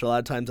 which a lot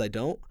of times I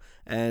don't.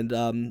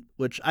 And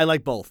which I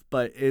like both,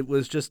 but it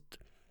was just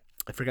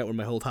I forgot what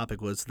my whole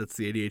topic was. That's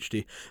the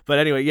ADHD. But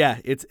anyway, yeah,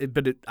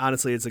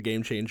 honestly, it's a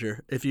game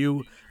changer. If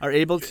you are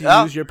able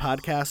to use your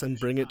podcast and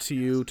bring it to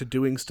you to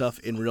doing stuff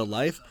in real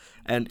life,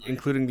 and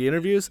including the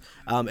interviews,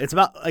 it's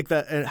about like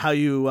that how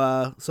you.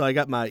 So I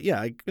got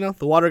the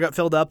water got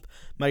filled up,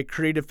 my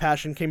creative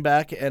passion came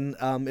back, and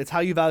it's how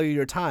you value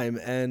your time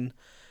and.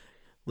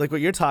 Like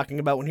what you're talking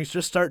about, when you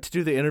just start to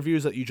do the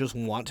interviews that you just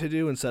want to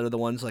do instead of the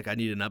ones like I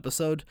need an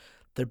episode,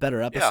 they're better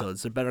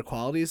episodes, they're better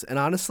qualities. And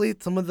honestly,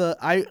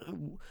 I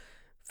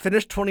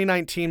finished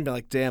 2019 being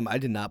like, damn, I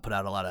did not put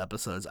out a lot of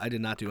episodes. I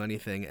did not do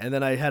anything. And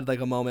then I had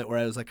like a moment where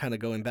I was like kind of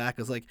going back.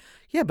 I was like,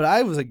 yeah, but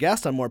I was a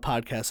guest on more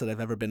podcasts that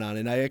I've ever been on.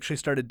 And I actually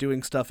started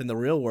doing stuff in the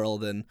real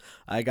world. And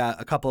I got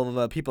a couple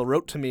of people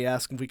wrote to me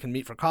asking if we can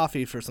meet for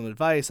coffee for some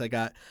advice. I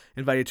got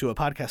invited to a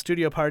podcast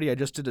studio party. I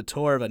just did a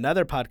tour of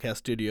another podcast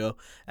studio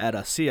at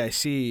a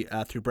CIC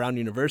through Brown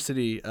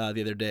University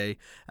the other day.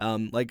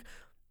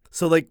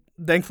 So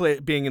thankfully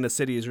being in a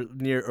city is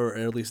near, or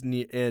at least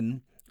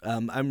in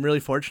I'm really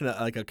fortunate.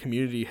 Like a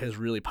community has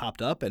really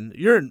popped up, and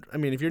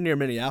if you're near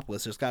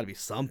Minneapolis, there's got to be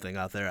something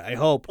out there. I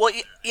hope. Well,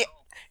 yeah.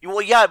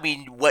 I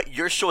mean, what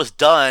your show has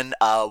done,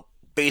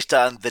 based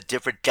on the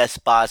different guest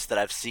spots that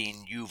I've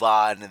seen you've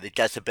on, and the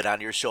guests have been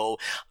on your show,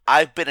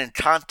 I've been in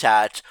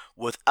contact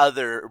with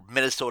other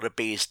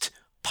Minnesota-based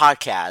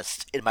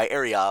podcasts in my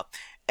area,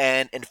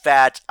 and in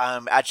fact,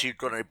 I'm actually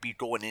going to be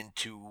going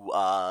into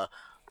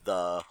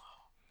the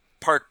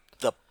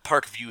the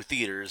Parkview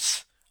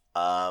theaters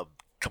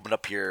coming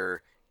up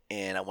here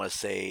in, I want to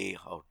say,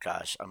 oh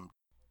gosh, I'm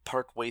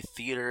Parkway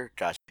Theater.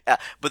 Gosh, yeah,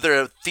 but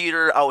they're a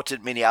theater out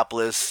in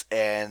Minneapolis,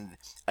 and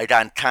I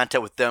got in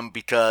contact with them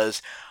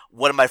because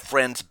one of my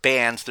friends'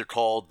 bands, they're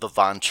called the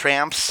Von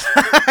Tramps.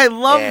 I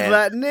love And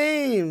that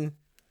name.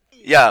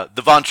 yeah,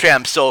 the Von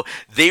Tramps. So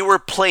they were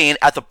playing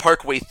at the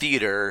Parkway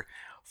Theater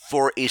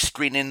for a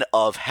screening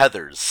of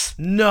Heathers,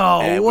 No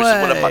and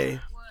way.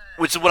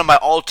 which is one of my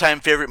all-time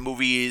favorite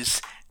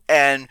movies.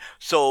 And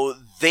so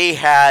they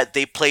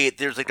played.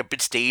 There's like a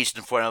big stage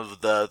in front of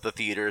the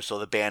theater, so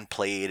the band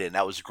played, and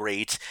that was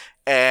great.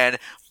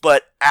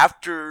 But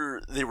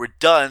after they were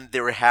done, they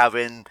were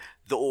having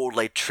the old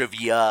like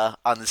trivia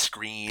on the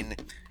screen,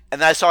 and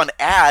then I saw an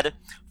ad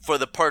for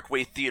the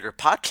Parkway Theater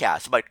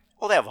podcast. I'm like,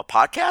 oh, they have a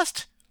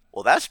podcast?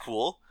 Well, that's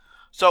cool.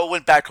 So I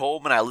went back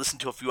home and I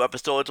listened to a few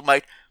episodes. I'm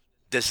like,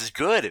 this is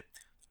good.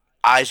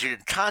 I should get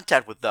in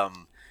contact with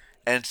them.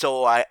 And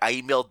so I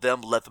emailed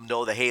them, let them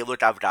know that, hey,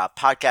 look, I've got a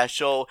podcast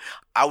show.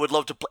 I would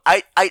love to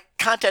play. I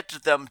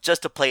contacted them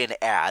just to play an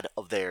ad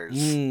of theirs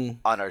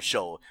on our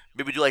show.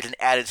 Maybe do like an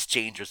ad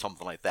exchange or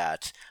something like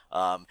that.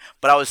 But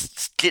I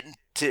was getting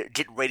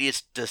ready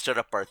to start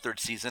up our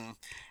third season.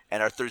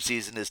 And our third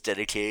season is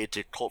dedicated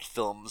to cult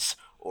films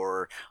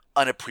or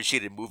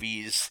unappreciated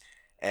movies.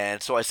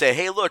 And so I say,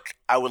 hey, look,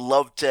 I would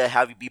love to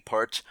have you be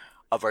part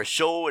of our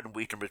show, and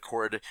we can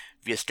record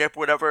via Skype or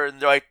whatever. And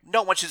they're like,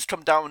 no, why don't you just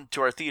come down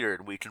to our theater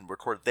and we can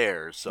record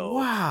there. So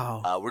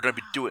Wow. we're gonna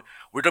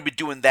be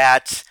doing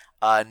that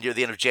near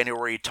the end of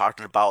January,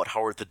 talking about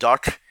Howard the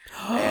Duck.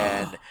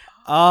 And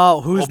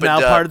Oh, who's hoping now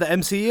to- part of the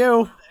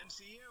MCU?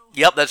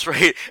 Yep, that's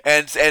right.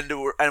 And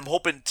I'm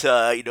hoping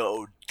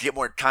to get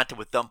more in contact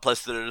with them.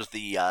 Plus, there's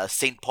the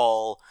St.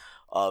 Paul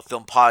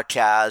film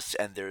podcast,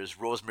 and there's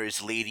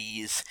Rosemary's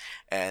Ladies,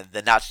 and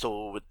the Not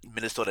So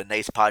Minnesota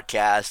Nice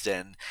podcast.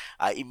 And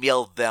I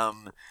emailed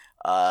them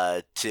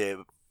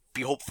to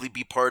hopefully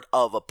be part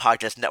of a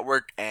podcast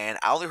network. And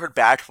I only heard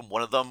back from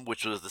one of them,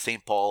 which was the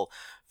St. Paul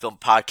film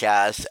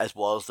podcast, as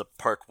well as the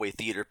Parkway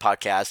Theater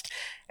podcast.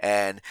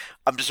 And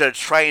I'm just going to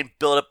try and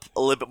build up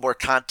a little bit more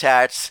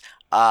contacts.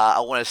 I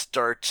want to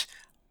start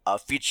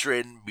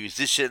featuring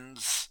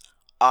musicians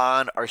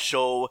on our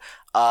show.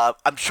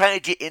 I'm trying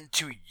to get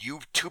into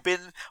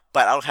YouTubing,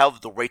 but I don't have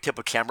the right type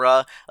of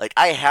camera. Like,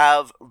 I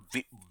have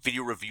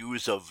video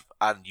reviews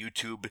on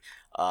YouTube,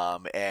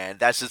 and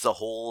that's just a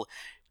whole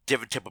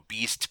different type of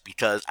beast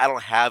because I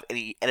don't have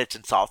any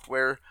editing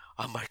software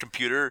on my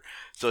computer,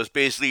 so it's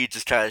basically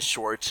just kind of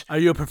short. Are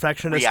you a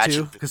perfectionist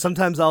reaction. too? Because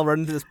sometimes I'll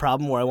run into this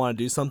problem where I want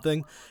to do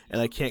something and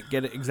I can't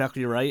get it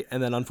exactly right,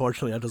 and then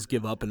unfortunately I'll just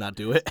give up and not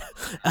do it.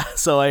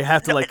 So I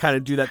have to like kind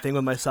of do that thing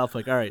with myself,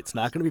 like, all right, it's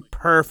not going to be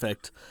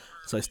perfect,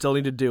 so I still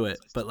need to do it.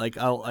 But like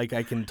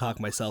I can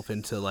talk myself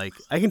into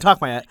I can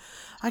talk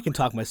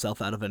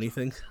myself out of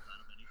anything.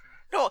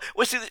 No,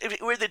 well, see,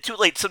 we're the two.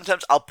 Like,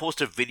 sometimes I'll post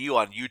a video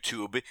on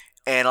YouTube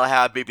and I'll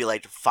have maybe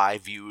like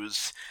 5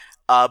 views.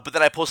 But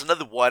then I post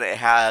another one, it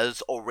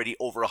has already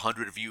over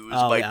 100 views.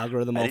 Oh, like, the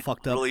algorithm all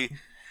fucked up.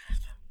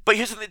 But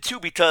here's something too,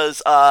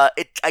 because I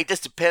guess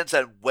depends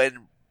on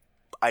when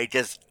I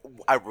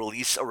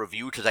release a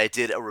review, because I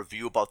did a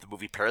review about the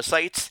movie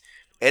Parasite,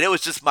 and it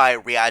was just my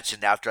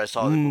reaction after I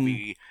saw the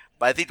movie.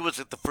 But I think it was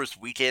like the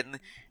first weekend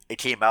it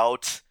came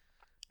out,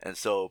 and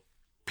so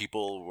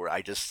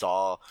I just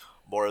saw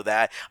more of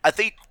that. I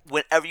think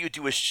whenever you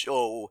do a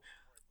show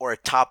or a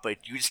topic,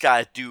 you just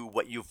gotta do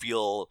what you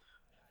feel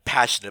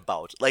passionate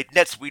about. Like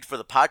next week for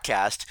the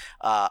podcast,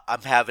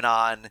 I'm having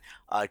on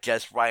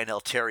guest Ryan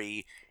L.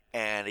 Terry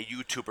and a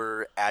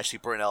YouTuber, Ashley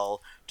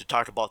Burnell, to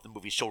talk about the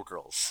movie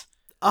Showgirls.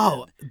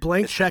 Oh,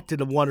 Blank Check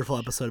did a wonderful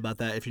episode about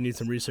that. If you need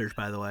some research,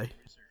 by the way.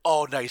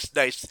 Oh, nice.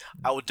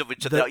 I will definitely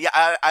check that out.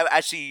 Yeah, I've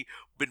actually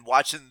been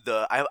watching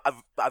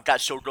I've got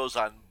Showgirls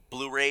on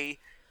Blu-ray,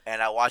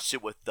 and I watched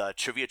it with the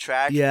trivia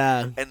track.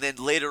 Yeah. And then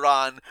later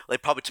on,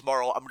 like probably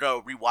tomorrow, I'm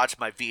gonna rewatch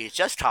my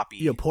VHS copy.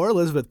 Yeah, poor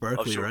Elizabeth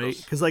Berkley, right?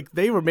 Because like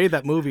they made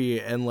that movie,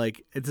 and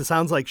like it just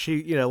sounds like she,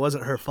 it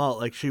wasn't her fault.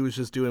 Like she was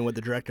just doing what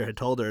the director had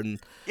told her, and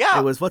yeah,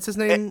 it was, what's his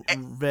name,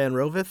 Van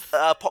Rovith.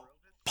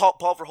 Paul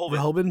Verhoeven.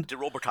 Verhoeven did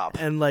RoboCop.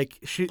 And like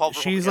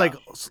she's like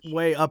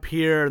way up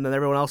here, and then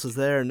everyone else is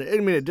there, and I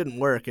mean it didn't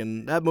work.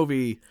 And that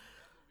movie,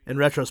 in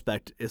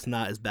retrospect, is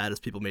not as bad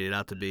as people made it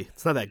out to be.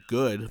 It's not that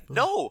good.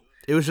 No.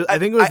 It was just, I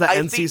think it was the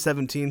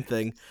NC-17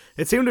 thing.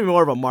 It seemed to be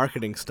more of a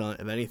marketing stunt,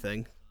 if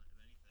anything.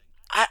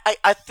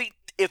 I think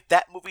if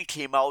that movie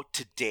came out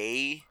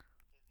today,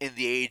 in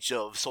the age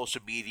of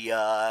social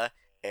media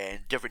and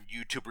different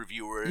YouTube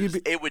reviewers,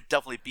 it would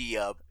definitely be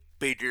a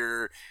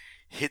bigger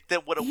hit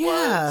them what it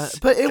Yeah, was.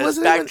 but it 'Cause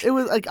wasn't even. It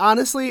was like,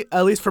 honestly,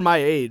 at least for my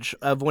age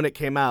of when it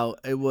came out,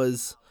 it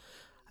was.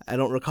 I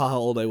don't recall how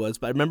old I was,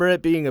 but I remember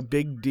it being a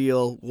big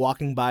deal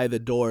walking by the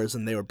doors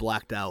and they were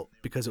blacked out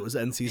because it was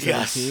NC-17.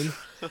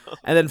 Yes.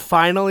 And then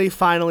finally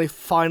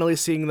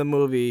seeing the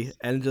movie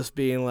and just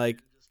being like,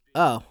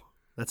 oh,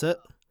 that's it?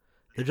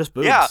 They're just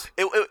boobs. Yeah,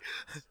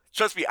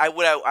 trust me. I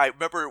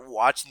remember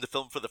watching the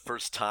film for the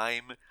first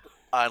time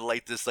on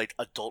like this like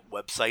adult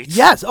website.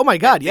 Yes. Oh my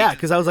God. And Yeah. thinking-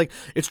 Because I was like,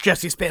 it's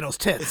Jesse Spano's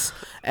tits,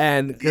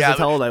 and because Yeah, that's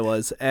how old I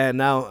was. And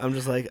now I'm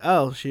just like,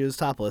 oh, she was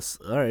topless.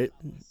 All right.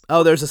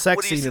 Oh, there's a sex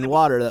What do you scene in say-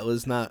 water that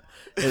was not.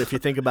 And if you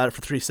think about it for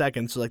 3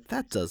 seconds, you're like,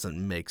 that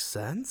doesn't make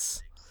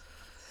sense.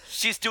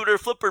 She's doing her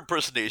Flipper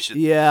impersonation.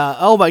 Yeah.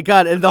 Oh my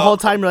God. And the whole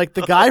time you're like,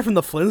 the guy from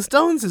the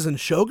Flintstones is in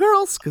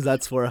Showgirls, because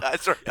that's where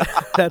That's right.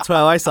 that's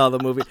how I saw the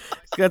movie.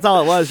 That's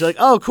all it was. You're like,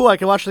 oh, cool. I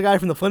can watch the guy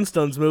from the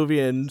Flintstones movie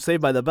and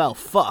Saved by the Bell.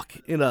 Fuck,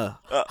 in a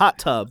hot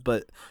tub.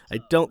 But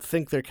I don't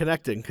think they're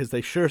connecting because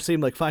they sure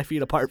seem like 5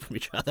 feet apart from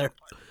each other.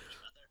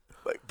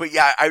 But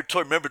yeah, I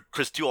totally remember,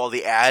 Chris, do all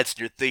the ads, and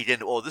you're thinking,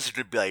 oh, this is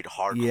going to be like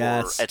hardcore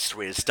Yes.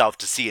 X-rated stuff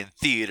to see in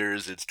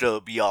theaters. It's going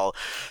to be all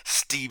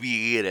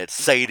steamy and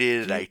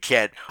excited, and I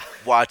can't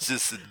watch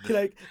this.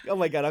 And... Oh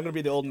my God, I'm going to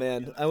be the old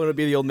man. I'm going to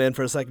be the old man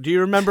for a second. Do you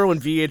remember when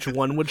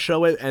VH1 would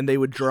show it and they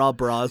would draw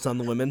bras on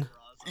the women?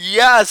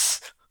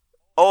 Yes!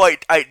 Oh,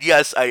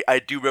 yes, I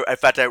do remember. In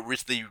fact, I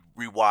recently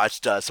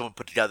rewatched, someone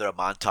put together a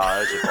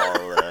montage of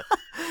all the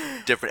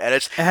different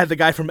edits. It had the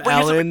guy from Well,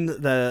 here's the- Ellen,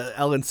 the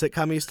Ellen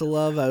sitcom I used to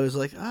love. I was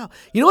like, oh,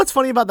 you know what's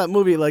funny about that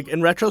movie? Like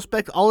in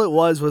retrospect, all it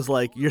was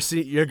like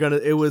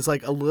it was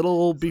like a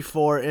little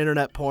before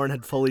internet porn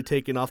had fully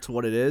taken off to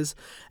what it is,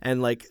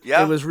 and like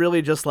Yeah. it was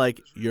really just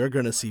like you're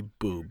gonna see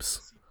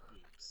boobs,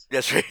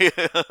 Yes, right.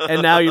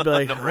 and now you'd be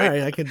like, No, all right.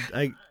 right,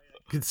 I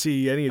could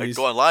see any of I these.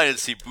 go online and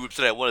see boobs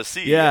that I want to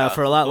see. Yeah,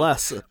 for a lot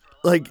less.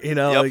 Like, you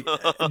know, Yep.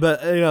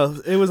 but, you know,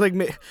 it was like,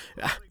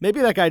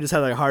 maybe that guy just had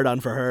like a hard on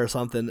for her or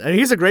something. And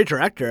he's a great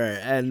director.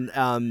 And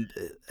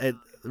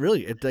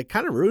it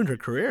kind of ruined her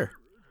career.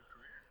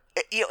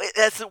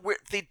 That's the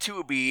weird thing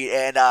too, me.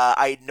 And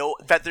I know,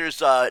 in fact,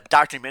 there's a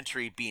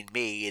documentary being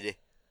made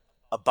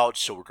about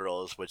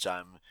Showgirls, which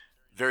I'm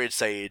very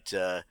excited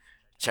to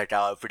check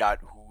out. I forgot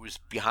who's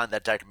behind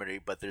that documentary,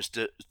 but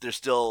they're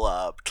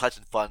still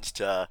collecting funds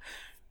to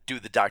do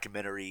the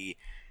documentary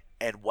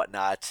and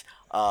whatnot.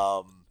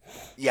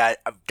 Yeah,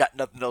 I've got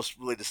nothing else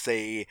really to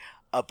say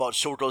about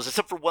Showgirls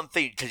except for one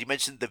thing, because you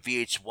mentioned the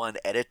VH1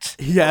 edit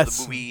of Yes.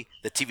 the movie,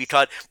 the TV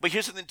cut. But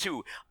here's something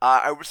too.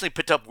 I recently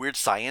picked up Weird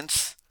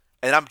Science,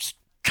 and I'm just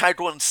kind of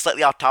going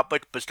slightly off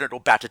topic, but it's going to go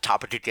back to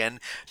topic again.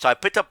 So I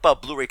picked up a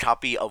Blu-ray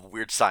copy of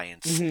Weird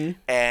Science,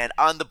 and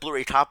on the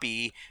Blu-ray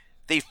copy,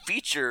 they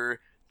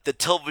feature the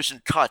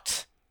television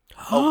cut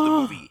of the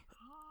movie,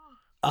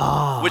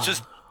 Oh. which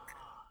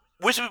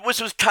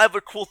was kind of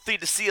a cool thing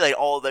to see, like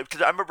all of that.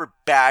 Because I remember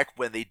back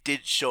when they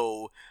did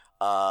show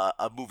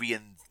a movie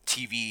in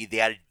TV, they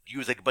had to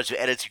use like a bunch of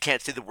edits. You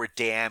can't say the word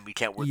damn, you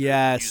can't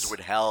Yes. use the word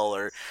hell,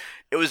 or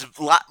it was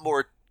a lot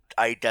more.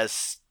 I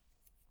guess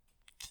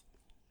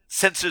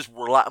censors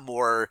were a lot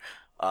more.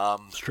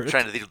 Strict?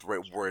 Trying to think of the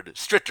right word,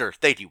 stricter.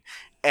 Thank you.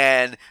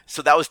 And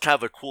so that was kind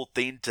of a cool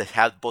thing to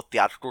have both the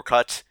theatrical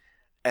cut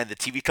and the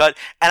TV cut.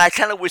 And I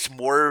kind of wish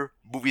more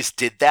movies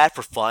did that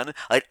for fun.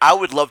 Like, I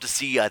would love to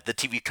see the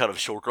TV cut of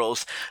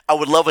Showgirls. I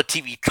would love a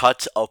TV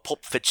cut of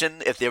Pulp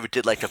Fiction if they ever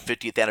did like a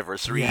 50th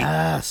anniversary.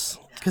 Yes,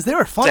 because they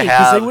were funny. Because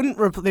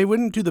have- they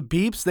wouldn't do the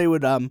beeps. They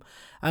would I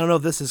don't know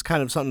if this is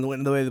kind of something that went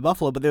in the way of the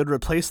Buffalo, but they would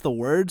replace the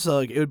words. So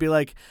like, it would be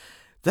like,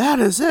 "That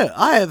is it.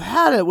 I have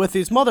had it with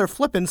these mother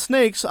flipping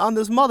snakes on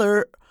this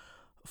mother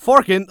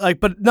forking." Like,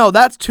 but no,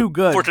 that's too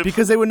good Forking.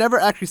 because they would never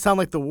actually sound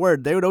like the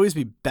word. They would always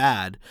be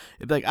bad.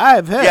 It'd be like,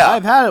 I've Yeah.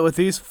 had it with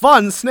these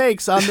fun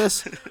snakes on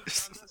this."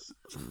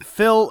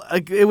 Phil,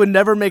 like, it would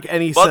never make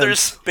any Mother's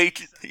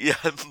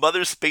sense.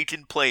 Mother's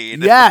spanking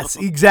plane. Yes,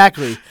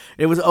 exactly.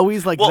 It was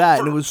always like Well, that,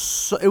 for- and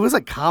it was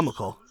like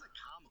comical.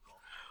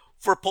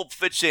 For Pulp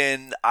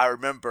Fiction, I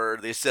remember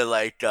they said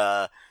like,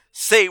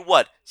 "Say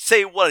what?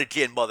 Say what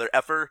again, mother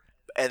effer?"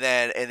 And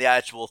then in the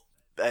actual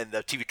and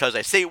the TV cuts,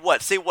 I say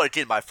what? Say what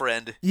again, my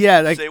friend? Yeah,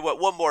 like, Say what?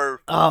 One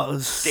more. oh, it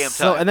was Damn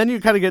so. time. And then you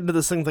kind of get into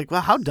this thing like,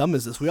 well, how dumb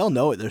is this? We all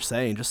know what they're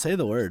saying. Just say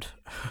the word.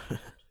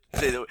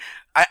 Say the,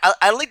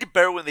 I like it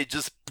better when they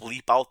just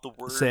bleep out the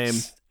words. Same.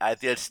 I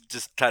think it's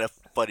just kind of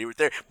funny right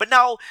there. But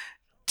now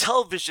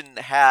television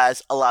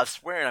has a lot of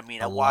swearing. I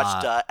mean, I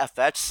watched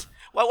FX.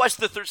 Well, I watched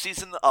the 3rd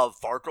season of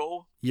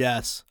Fargo,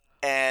 Yes.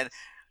 and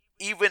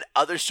even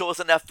other shows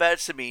on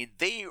FX. I mean,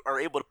 they are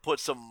able to put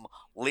some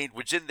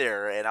language in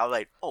there, and I was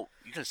like, "Oh,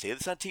 you can say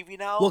this on TV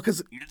now? Well,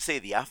 'cause- you didn't say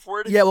the F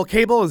word." Yeah, well,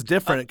 cable is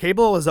different.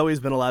 Cable has always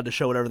been allowed to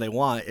show whatever they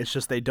want. It's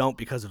just they don't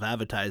because of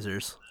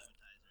advertisers.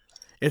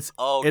 It's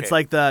Oh, okay. it's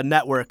like the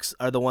networks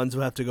are the ones who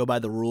have to go by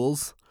the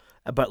rules.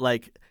 But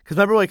like, because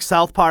remember, like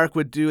South Park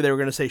would do, they were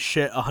gonna say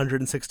shit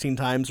 116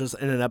 times just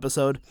in an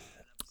episode,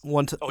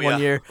 one yeah.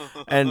 year,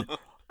 and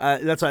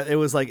That's why it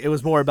was like it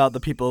was more about the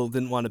people who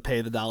didn't want to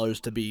pay the dollars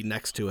to be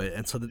next to it,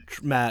 and so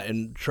Matt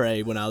and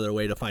Trey went out of their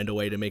way to find a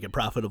way to make it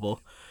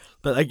profitable.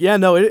 But like, yeah,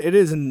 no, it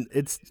is, and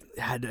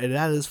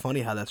that is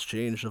funny how that's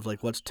changed. Of like,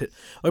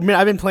 I mean,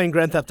 I've been playing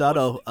Grand Theft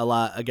Auto a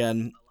lot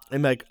again.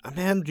 I'm like,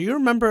 man, do you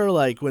remember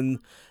like when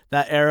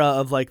that era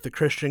of like the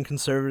Christian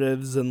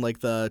conservatives and like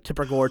the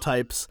Tipper Gore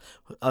types?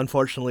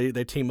 Unfortunately,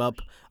 they team up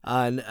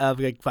on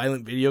like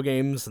violent video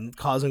games and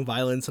causing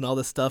violence and all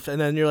this stuff, and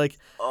then you're like,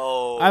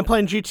 I'm Oh,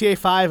 playing GTA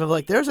 5. Of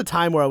like, there's a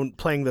time where I'm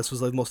playing this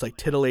was like most like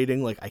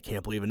titillating. Like, I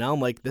can't believe it. Now I'm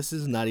like, this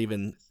is not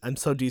even. I'm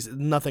so decent.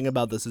 Nothing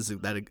about this is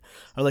that.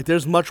 Or like,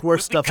 there's much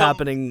worse we stuff become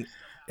happening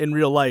in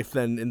real life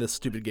than in this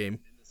stupid game.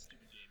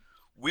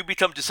 we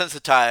become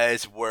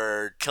desensitized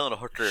where killing a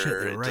Shit,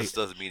 hooker you're right. just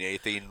doesn't mean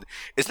anything.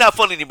 It's not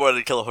fun anymore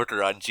to kill a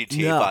hooker on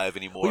GTA No. 5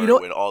 Well, you anymore know,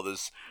 when all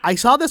this. I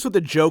saw this with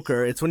the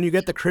Joker. It's when you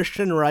get the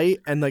Christian right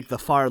and like the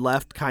far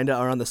left kind of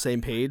are on the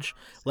same page.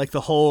 Like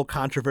the whole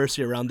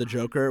controversy around the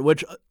Joker,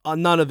 which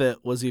none of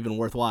it was even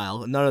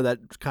worthwhile. None of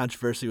that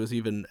controversy was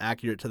even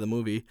accurate to the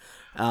movie.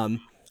 Um,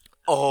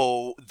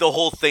 Oh, the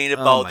whole thing oh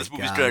about my this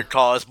movie's gonna god,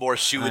 cause more I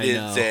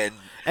shootings know. and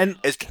And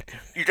it's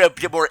you're gonna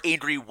get more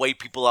angry white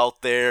people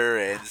out there,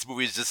 and this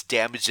movie is just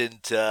damaging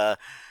to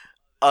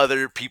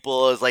other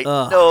people. It's like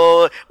ugh,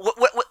 no,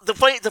 the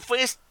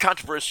funniest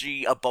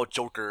controversy about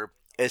Joker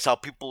is how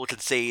people can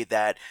say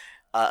that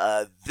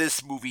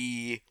this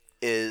movie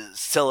is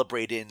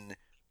celebrating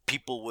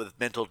people with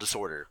mental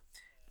disorder,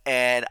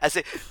 and I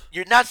say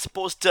you're not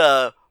supposed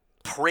to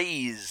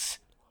praise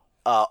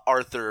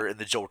Arthur and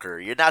the Joker.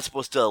 You're not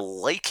supposed to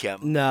like him.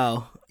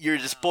 no. You're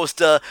just supposed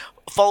to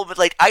follow it.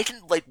 Like I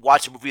can like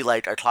watch a movie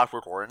like A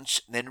Clockwork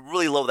Orange and then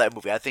really love that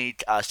movie. I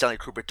think Stanley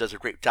Kubrick does a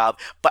great job,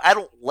 but I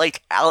don't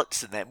like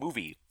Alex in that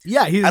movie.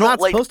 Yeah, he's I don't not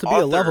like supposed to be a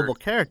Arthur. lovable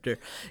character.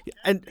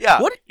 And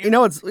Yeah, what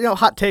it's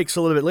hot takes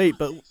a little bit late,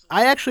 but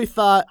I actually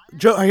thought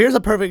here's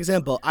a perfect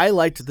example. I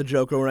liked the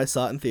Joker when I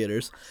saw it in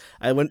theaters.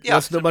 I went yeah,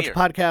 listened to a same bunch of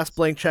here. podcasts,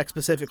 Blank Check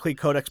specifically,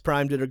 Codex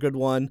Prime did a good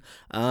one,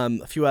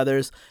 a few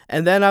others,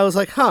 and then I was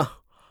like, huh,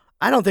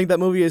 I don't think that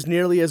movie is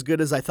nearly as good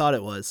as I thought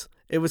it was.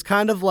 It was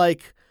kind of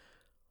like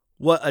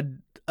what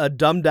a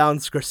dumbed down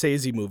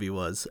Scorsese movie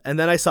was. And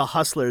then I saw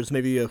Hustlers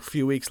maybe a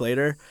few weeks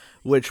later,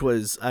 which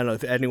was I don't know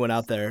if anyone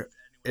out there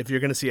if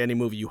you're gonna see any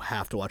movie, you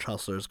have to watch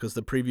Hustlers because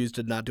the previews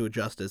did not do it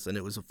justice, and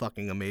it was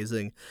fucking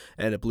amazing,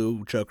 and it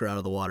blew Joker out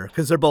of the water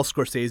because they're both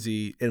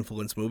Scorsese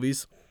influenced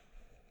movies.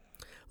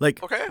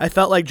 Like Okay. I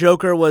felt like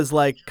Joker was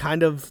like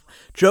kind of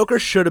Joker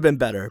should have been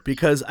better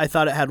because I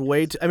thought it had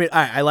way too. I mean,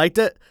 I liked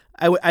it.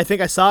 I think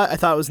I saw it. I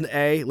thought it was an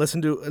A.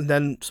 Listened to and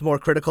then some more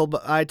critical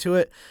eye to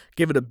it.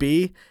 Give it a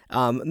B.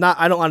 Not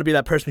I don't want to be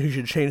that person who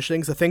should change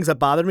things. The things that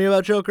bothered me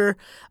about Joker,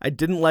 I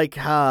didn't like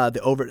how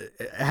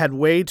it had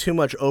way too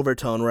much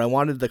overtone. Where I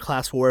wanted the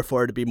class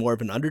warfare to be more of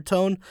an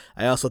undertone.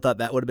 I also thought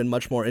that would have been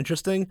much more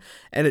interesting.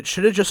 And it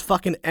should have just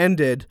fucking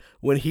ended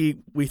when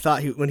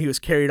when he was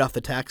carried off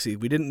the taxi.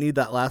 We didn't need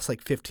that last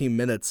like 15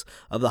 minutes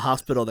of the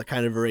hospital that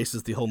kind of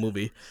erases the whole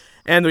movie.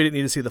 And we didn't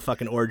need to see the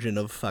fucking origin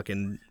of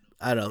fucking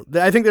I don't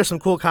know. I think there's some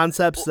cool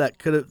concepts that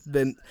could have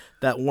been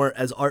that weren't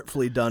as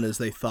artfully done as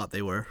they thought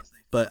they were,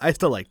 but I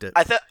still liked it.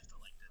 I thought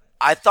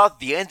I thought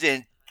the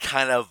ending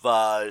kind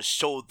of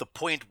showed the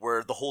point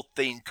where the whole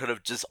thing could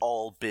have just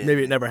all Maybe it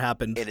been never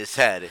happened. in his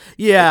head. It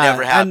Yeah,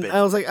 never and I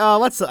happened. was like,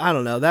 oh, I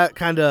don't know. That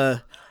kind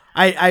of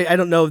I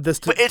don't know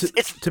this But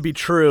it's to be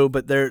true,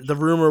 but the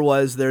rumor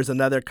was there's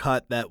another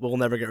cut that will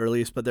never get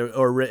released, but there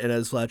or written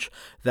as such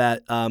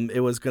that it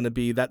was going to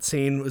be that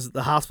scene was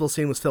the hospital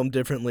scene was filmed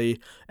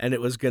differently, and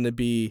it was going to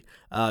be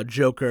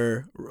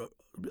Joker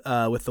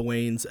with the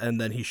Waynes, and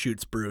then he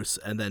shoots Bruce,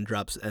 and then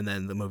drops, and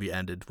then the movie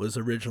ended. Was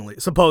originally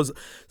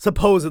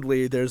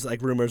supposedly there's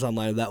like rumors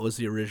online that was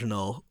the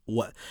original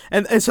what,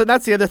 and so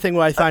that's the other thing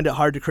where I find it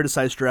hard to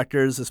criticize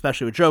directors,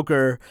 especially with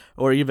Joker,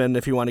 or even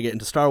if you want to get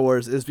into Star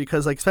Wars, is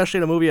because like especially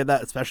in a movie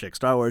that, especially like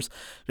Star Wars,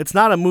 it's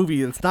not a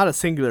movie, it's not a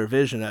singular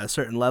vision at a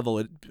certain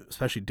level,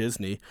 especially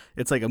Disney.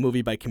 It's like a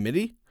movie by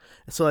committee.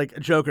 So like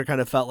Joker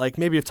kind of felt like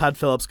maybe if Todd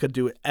Phillips could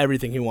do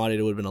everything he wanted,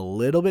 it would have been a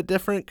little bit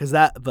different.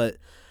 But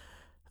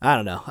I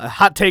don't know.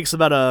 Hot takes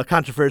about a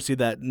controversy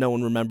that no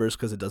one remembers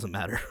because it doesn't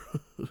matter.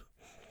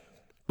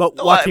 But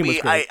no. I Joaquin was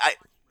mean, great.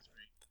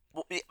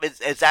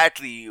 it's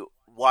actually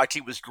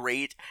Watching was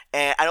great,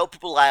 and I know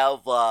people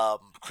have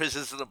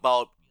criticism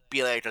about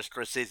being like a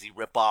Scorsese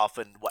ripoff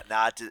and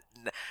whatnot. And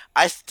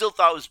I still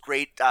thought it was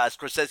great.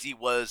 Scorsese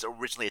was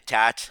originally Yeah,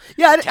 attached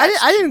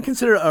I didn't to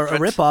consider it a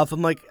Prince. ripoff.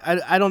 I'm like,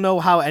 I don't know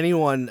how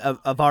anyone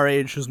of our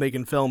age who's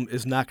making film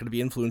is not going to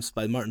be influenced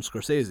by Martin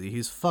Scorsese.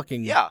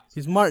 Yeah,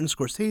 He's Martin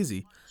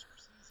Scorsese.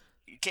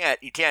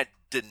 you can't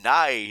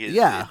deny his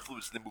Yeah.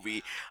 influence in the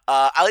movie.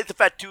 I like the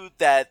fact too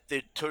that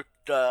they took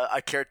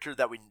a character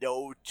that we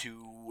know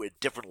to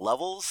different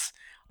levels,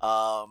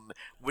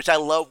 which I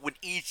love when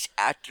each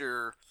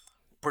actor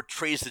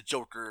portrays the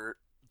Joker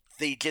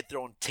they get their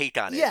own take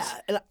on Yeah,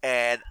 it, and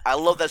and I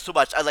love that so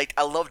much.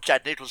 I love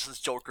Jack Nicholson's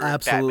Joker in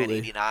Batman absolutely.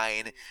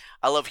 '89.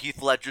 I love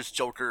Heath Ledger's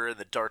Joker in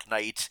The Dark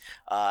Knight,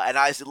 and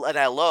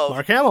I love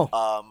Mark Hamill.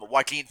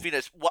 Joaquin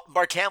Phoenix.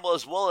 Mark Hamill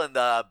as well in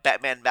the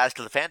Batman Mask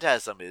of the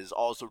Phantasm is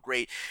also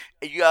great.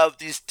 And you have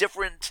these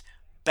different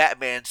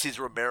Batman,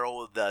 Cesar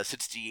Romero, the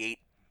 '68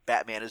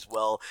 Batman as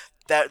well.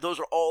 That those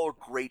are all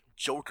great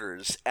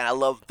Jokers, and I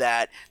love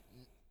that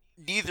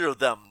neither of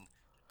them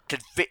can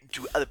fit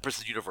into other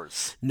person's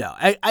universe. No,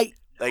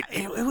 Like,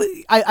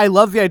 I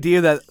love the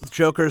idea that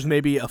Joker's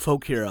maybe a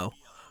folk hero,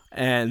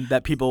 and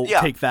that people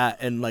yeah, take that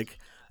and like,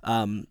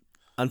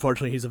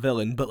 unfortunately he's a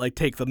villain, but like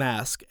take the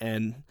mask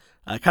and.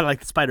 Kind of like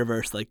the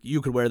Spider-Verse, like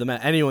you could wear the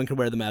mask. Anyone can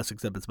wear the mask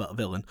except it's about a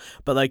villain.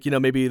 But like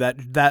maybe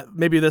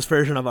maybe this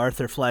version of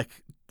Arthur Fleck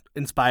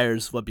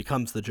inspires what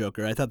becomes the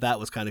Joker. I thought that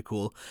was kind of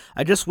cool.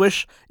 I just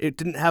wish it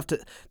didn't have to.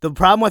 The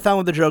problem I found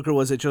with the Joker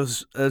was it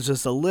was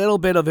just a little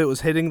bit of it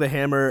was hitting the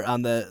hammer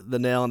on the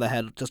nail on the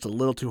head just a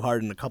little too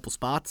hard in a couple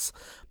spots.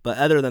 But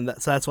other than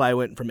that, so that's why I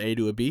went from A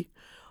to a B.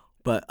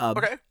 But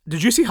okay.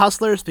 Did you see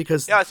Hustlers?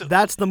 Because Yeah, so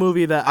that's the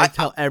movie that I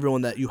tell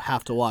everyone that you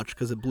have to watch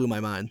because it blew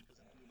my mind.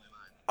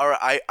 All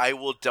right, I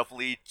will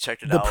definitely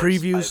check it The out.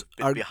 previews I've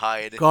been are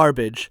behind.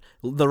 garbage.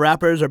 The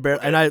rappers are barely,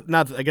 Okay. and I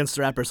not against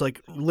the rappers.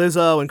 Like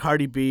Lizzo and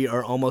Cardi B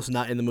are almost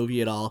not in the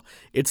movie at all.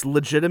 It's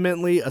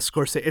legitimately a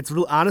Scorsese. It's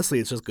honestly,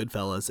 it's just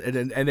Goodfellas,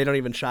 and they don't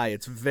even shy.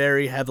 It's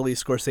very heavily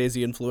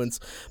Scorsese influence,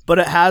 but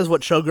it has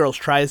what Showgirls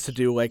tries to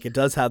do. Like it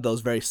does have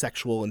those very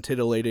sexual and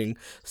titillating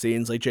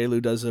scenes. Like J. Lu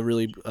does a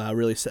really,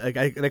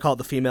 they call it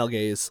the female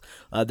gaze.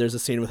 There's a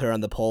scene with her on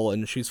the pole,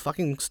 and she's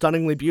fucking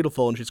stunningly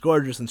beautiful, and she's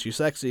gorgeous, and she's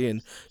sexy,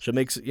 and she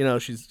makes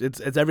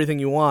it's everything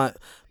you want.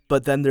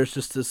 But then there's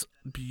just this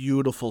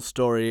beautiful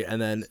story, and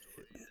then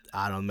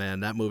I don't know, man,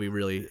 that movie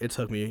really it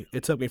took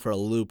me for a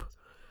loop.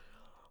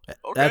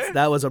 Okay.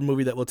 That was a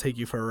movie that will take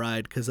you for a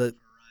ride because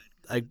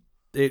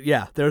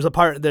there's a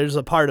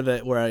part of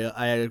it where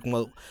I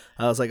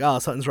was like, oh,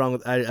 something's wrong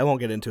with I won't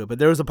get into it, but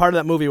there was a part of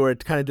that movie where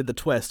it kind of did the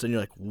twist, and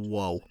you're like,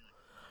 whoa,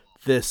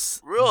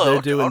 Really? they're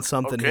Okay, doing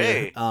something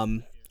okay.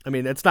 here. I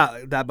mean, it's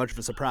not that much of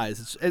a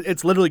surprise.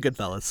 It's literally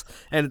Goodfellas,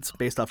 and it's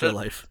based off real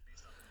life.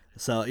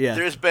 So yeah,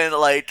 There's been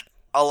like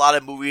a lot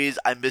of movies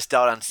I missed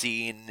out on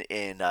seeing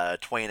in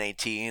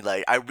 2019.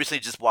 Like I recently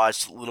just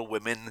watched Little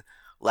Women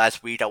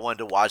last week. I wanted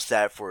to watch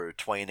that for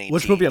 2019.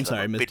 which movie? I'm 'cause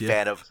sorry, I a missed big you.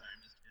 fan of.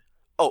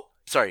 Oh,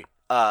 sorry.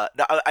 No,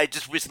 I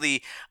just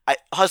recently.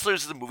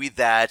 Hustlers is a movie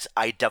that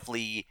I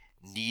definitely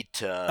need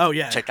to Oh,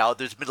 yeah. check out.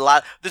 There's been a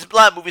lot. There's been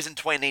a lot of movies in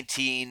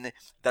 2019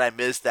 that I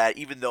missed. That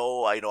even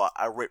though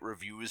I write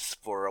reviews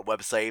for a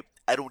website,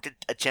 I don't get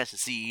a chance to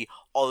see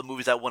all the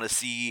movies I want to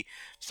see.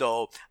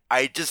 So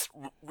I just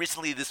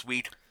recently this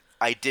week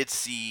I did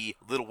see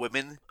Little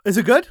Women, Is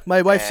it good?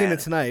 My wife's seen it and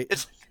tonight.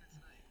 it's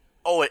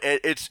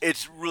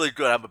really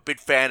good. I'm a big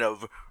fan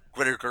of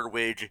Greta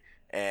Gerwig,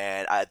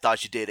 and I thought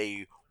she did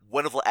a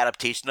wonderful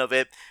adaptation of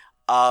it.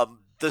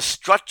 The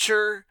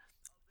structure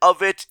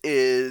of it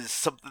is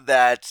something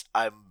that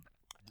I'm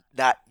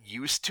not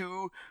used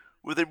to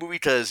with a movie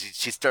because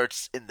she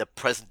starts in the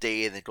present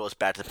day and then goes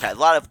back to the past. A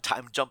lot of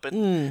time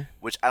jumping,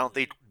 which I don't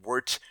think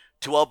worked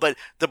too well. But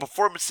the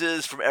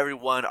performances from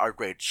everyone are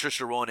great.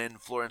 Saoirse Ronan,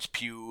 Florence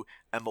Pugh,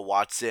 Emma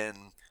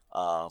Watson.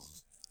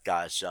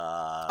 Gosh.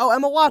 Oh,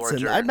 Emma Laura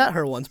Watson. I Dern. met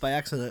her once by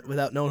accident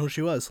without knowing who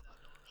she was.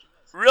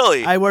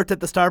 Really? I worked at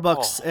the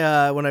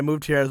Starbucks when I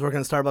moved here. I was working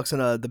at Starbucks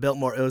in the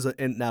Biltmore. It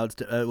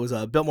was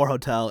a Biltmore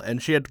hotel,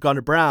 and she had gone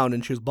to Brown,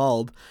 and she was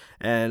bald.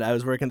 And I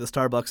was working at the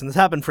Starbucks, and this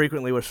happened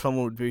frequently, where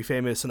someone would be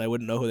famous, and I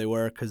wouldn't know who they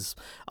were because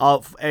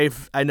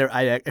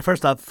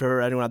first off,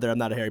 for anyone out there, I'm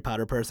not a Harry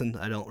Potter person.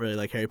 I don't really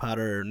like Harry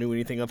Potter or knew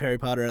anything of Harry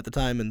Potter at the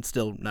time, and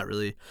still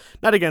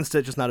not against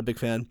it, just not a big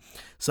fan.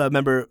 So I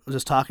remember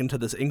just talking to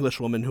this English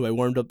woman who I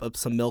warmed up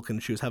some milk,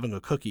 and she was having a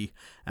cookie,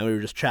 and we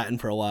were just chatting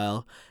for a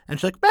while, and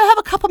she's like, "May I have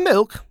a cup of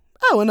milk?"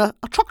 Oh, and a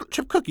chocolate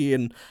chip cookie,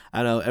 and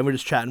I know, and we're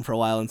just chatting for a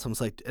while, and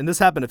someone's like, and this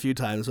happened a few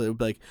times, so they would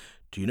be like,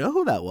 "Do you know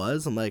who that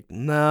was?" I'm like,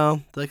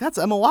 "No." They're like, "That's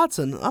Emma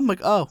Watson." I'm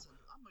like, "Oh,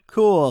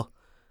 cool.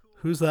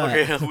 Who's that?"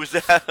 Okay, who's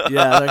that?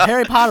 Yeah, like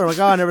Harry Potter. I'm like,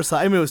 "Oh, I never saw."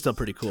 I mean, it was still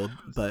pretty cool,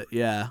 but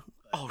yeah,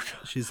 Oh,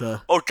 she's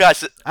oh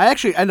gosh. I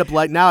actually end up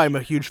now. I'm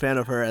a huge fan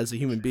of her as a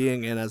human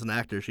being and as an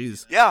actor.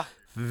 She's Yeah.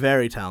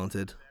 very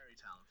talented.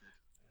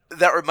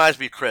 That reminds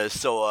me, Chris.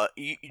 So,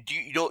 you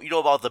know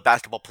about the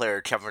basketball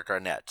player Kevin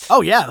Garnett?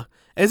 Oh yeah,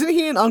 isn't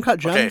he in Uncut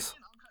Gems?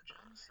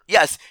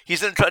 Yes,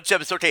 he's in Uncut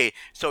Gems. Okay,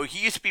 so he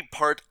used to be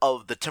part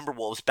of the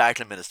Timberwolves back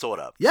in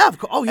Minnesota. Yeah, of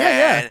course. Oh yeah,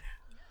 yeah.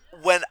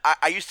 And when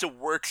I used to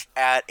work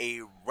at a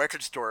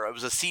record store, it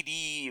was a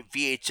CD,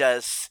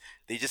 VHS.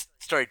 They just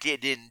started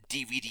getting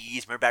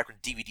DVDs. Remember back when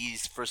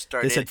DVDs first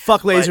started? They said,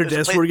 "Fuck But it was a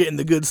Laserdisc, place- we're getting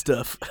the good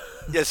stuff."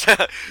 Yes.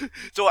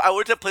 So I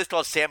went to a place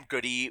called Sam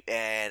Goody,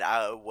 and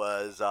I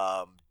was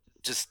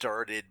just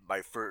started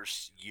my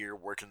first year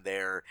working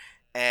there.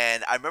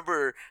 And I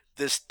remember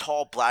this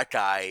tall black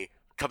guy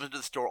comes into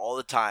the store all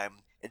the time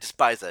and just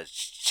buys a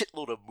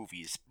shitload of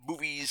movies,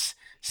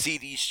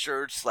 CDs,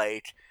 shirts,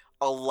 like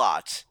a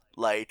lot,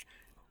 like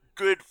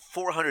good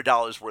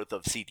 $400 worth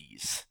of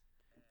CDs.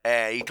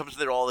 And he comes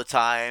there all the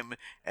time,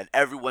 and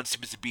everyone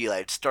seems to be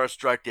like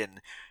starstruck, and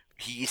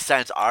he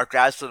signs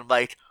autographs, and I'm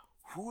like,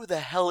 who the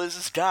hell is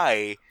this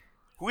guy?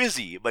 Who is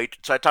he? Like,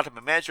 so I talked to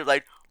my manager,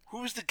 like,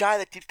 who's the guy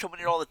that keeps coming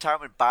here all the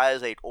time and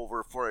buys like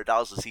over $400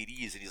 of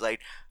CDs? And he's like,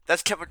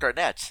 that's Kevin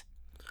Garnett.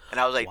 And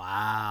I was like,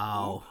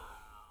 wow.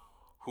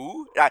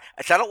 Who? I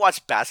don't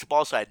watch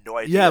basketball, so I had no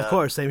idea. Yeah, of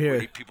course, same here.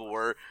 Who people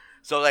were.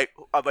 So like,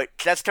 I'm like,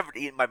 that's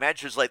Kevin. My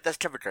manager's like, that's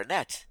Kevin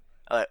Garnett.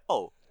 I'm like,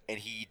 oh, and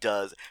he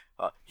does.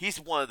 He's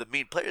one of the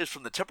main players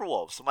from the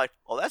Timberwolves. I'm like,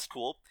 oh, that's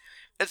cool.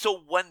 And so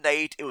one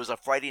night, it was a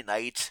Friday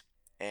night,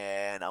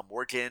 and I'm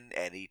working,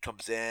 and he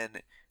comes in,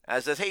 and I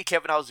says, hey,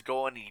 Kevin, how's it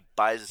going? And he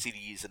buys the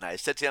CDs, and I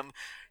said to him,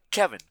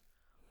 Kevin,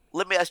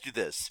 let me ask you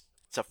this.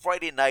 It's a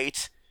Friday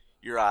night.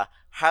 You're a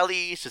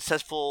highly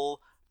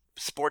successful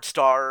sports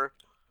star.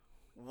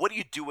 What are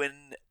you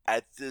doing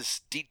at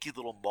this dinky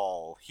little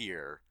mall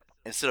here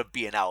instead of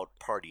being out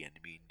partying?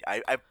 I mean,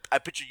 I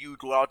picture you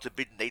go out to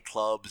big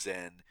nightclubs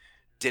and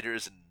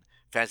dinners and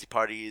fancy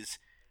parties,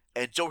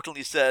 and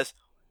jokingly says,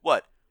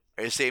 what,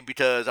 are you saying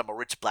because I'm a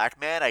rich black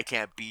man I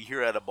can't be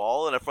here at a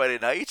mall on a Friday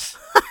night?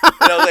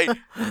 And I was like,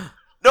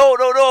 no,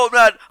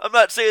 I'm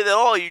not saying that at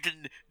all. You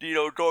can,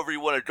 go wherever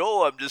you want to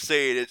go. I'm just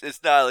saying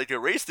it's not like a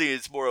race thing.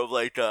 It's more of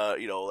like,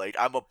 like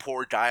I'm a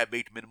poor guy. I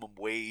make minimum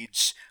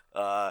wage.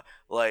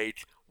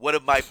 Like one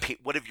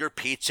of your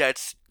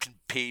paychecks can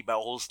pay my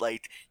whole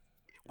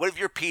one of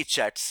your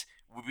paychecks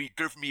would be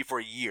good for me for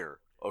a year.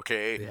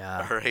 Okay.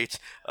 Yeah. All right.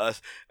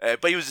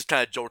 But he was just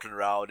kind of joking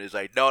around. He's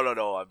like, no.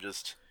 I'm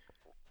just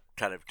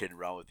kind of kidding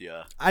around with you.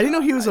 I didn't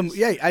know he was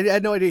I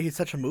had no idea he's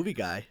such a movie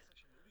guy.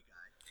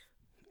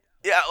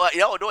 Yeah,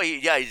 well, no, he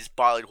just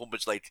bought like a whole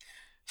bunch of,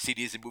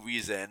 CDs and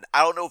movies, and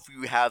I don't know if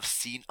you have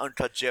seen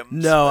Uncut Gems.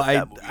 No,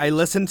 I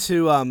listened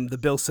to the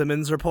Bill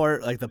Simmons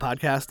report, like the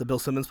podcast, the Bill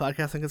Simmons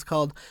podcast, I think it's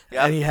called.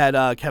 Yeah. And he had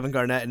Kevin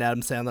Garnett and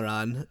Adam Sandler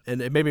on,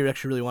 and it made me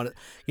actually really want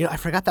to. I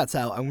forgot that's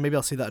out. Maybe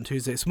I'll see that on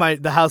Tuesday. So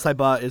the house I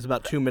bought is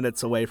about 2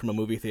 minutes away from a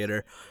movie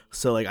theater,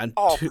 so like on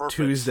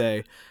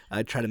Tuesday,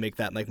 I try to make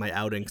that like my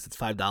outing because it's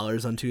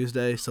 $5 on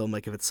Tuesday. So I'm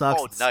like, if it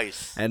sucks, oh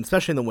nice. And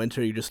especially in the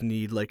winter, you just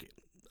need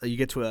you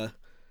get to a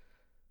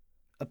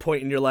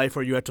point in your life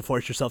where you have to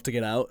force yourself to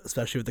get out,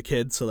 especially with the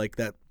kids. So like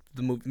that,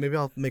 the movie, maybe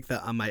I'll make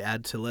that on my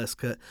add to list.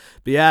 But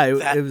yeah,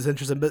 it was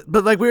interesting.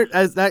 But like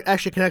as that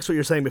actually connects what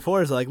you're saying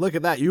before is like, look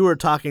at that. You were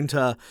talking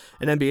to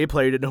an NBA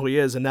player, you didn't know who he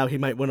is, and now he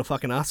might win a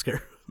fucking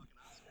Oscar.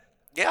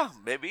 Yeah,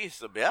 maybe.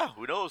 So, yeah,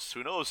 who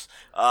knows?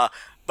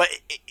 But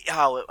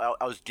I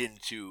was getting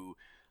to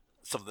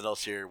something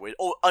else here. Wait,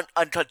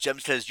 Uncut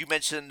Gems says you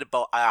mentioned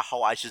about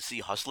how I should see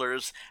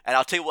Hustlers, and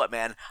I'll tell you what,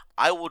 man.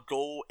 I will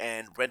go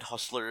and rent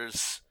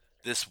Hustlers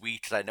this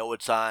week because I know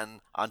it's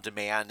on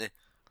demand,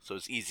 so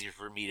it's easier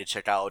for me to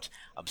check out.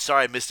 I'm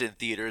sorry I missed it in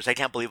theaters. I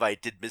can't believe I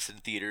did miss it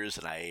in theaters,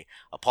 and I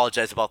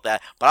apologize about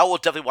that. But I will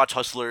definitely watch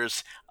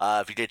Hustlers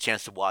if you get a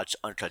chance to watch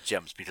Uncut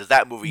Gems, because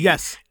that movie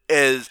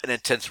is an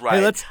intense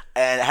ride.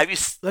 Hey,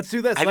 let's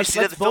do this.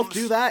 Let's both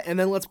do that, and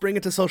then let's bring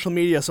it to social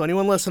media. So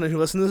anyone listening who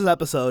listens to this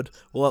episode,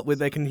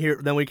 they can hear.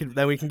 Then we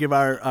can give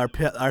our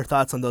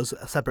thoughts on those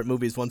separate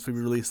movies once we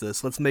release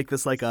this. Let's make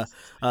this like a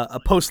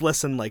post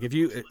listen. Like if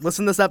you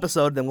listen to this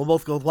episode, then we'll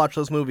both go watch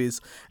those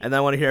movies, and then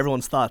I want to hear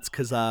everyone's thoughts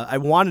because I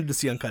wanted to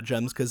see Uncut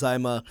Gems because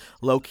I'm a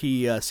low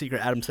key secret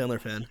Adam Sandler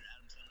fan.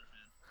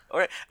 All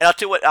right, and I'll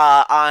tell you what,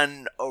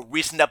 on a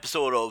recent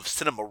episode of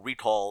Cinema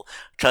Recall,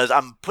 because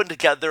I'm putting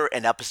together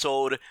an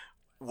episode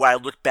where I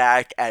look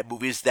back at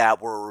movies that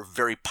were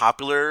very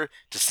popular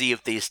to see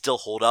if they still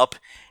hold up.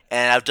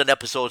 And I've done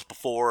episodes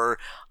before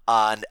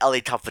on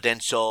LA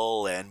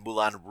Confidential and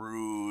Moulin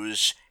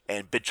Rouge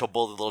and Big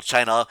Trouble in Little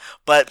China.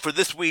 But for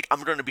this week,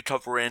 I'm going to be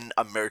covering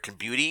American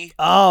Beauty.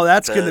 Oh,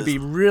 that's going to be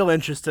real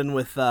interesting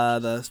with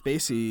the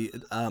Spacey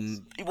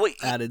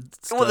added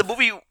stuff. Well, the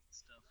movie...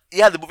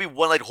 Yeah, the movie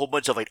won like a whole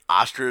bunch of like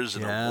Oscars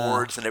and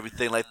awards and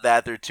everything like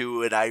that there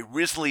too. And I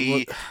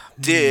recently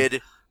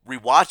did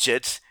rewatch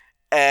it,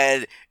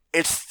 and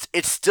it's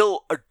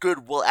still a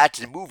good, well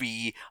acted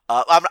movie.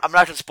 I'm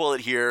not gonna spoil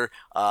it here.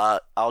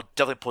 I'll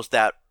definitely post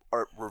that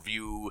art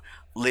review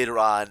later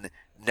on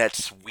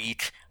next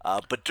week.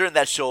 But during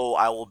that show,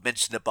 I will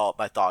mention about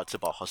my thoughts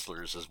about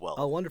Hustlers as well.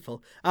 Oh,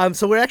 wonderful.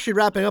 So we're actually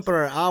wrapping up on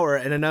our hour,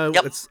 and I know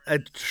it's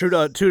true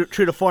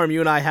to form.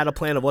 You and I had a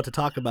plan of what to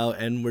talk about,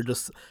 and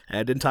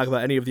I didn't talk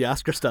about any of the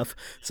Oscar stuff.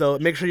 So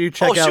make sure you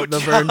check out the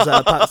Vern's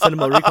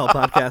Cinema Recall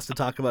podcast to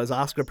talk about his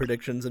Oscar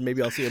predictions, and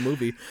maybe I'll see a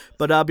movie.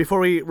 But before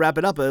we wrap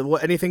it up,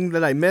 anything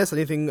that I missed,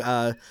 anything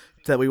that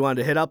we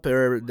wanted to hit up,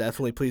 or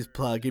definitely please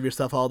give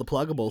yourself all the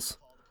pluggables.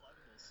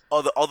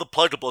 All the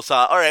pluggables.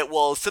 All right,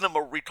 well,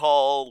 Cinema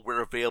Recall,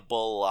 we're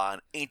available on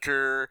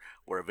Anchor,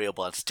 We're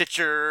available on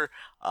Stitcher.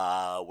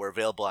 We're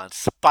available on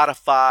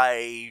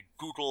Spotify,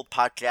 Google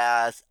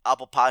Podcasts,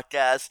 Apple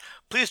Podcasts.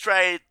 Please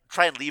try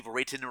and leave a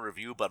rating and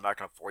review, but I'm not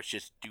going to force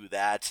you to do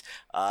that.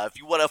 If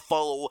you want to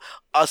follow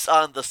us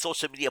on the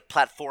social media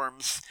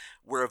platforms,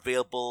 we're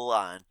available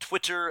on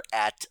Twitter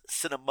at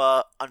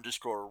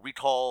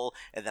cinema_recall,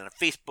 and then on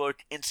Facebook,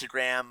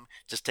 Instagram,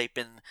 just type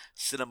in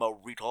Cinema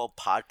Recall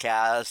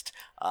Podcast.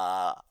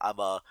 I'm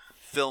a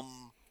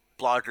film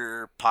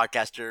blogger,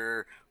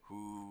 podcaster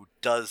who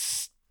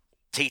does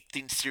take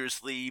things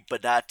seriously,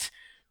 but not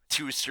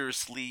too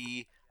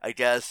seriously, I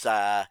guess.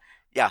 Yeah,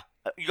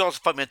 you can also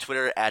find me on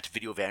Twitter at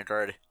Video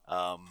Vanguard.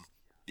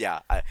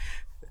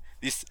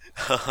 These,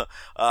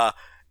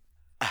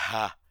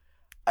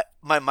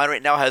 my mind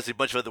right now has a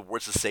bunch of other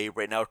words to say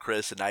right now,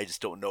 Chris, and I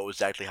just don't know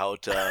exactly how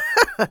to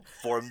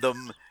form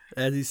them.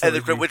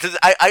 Which is,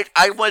 I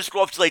want to go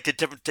off to like the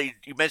different things.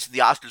 You mentioned the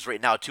Oscars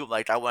right now too.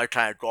 Like I want to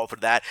try and go off for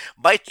that.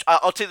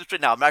 I'll tell you this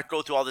right now. I'm not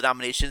going through all the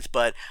nominations,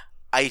 but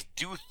I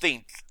do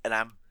think, and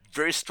I'm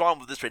very strong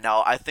with this right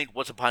now, I think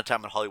Once Upon a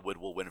Time in Hollywood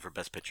will win for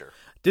Best Picture.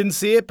 Didn't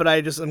see it, but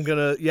I'm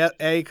gonna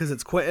A, because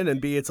it's Quentin,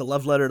 and B, it's a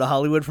love letter to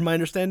Hollywood from my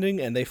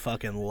understanding, and they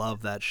fucking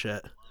love that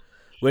shit.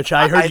 Which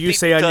I heard you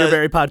say on your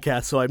very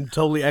podcast, so I'm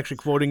totally actually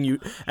quoting you.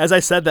 As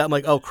I said that, I'm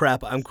like, oh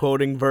crap, I'm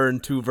quoting Vern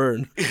to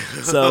Vern.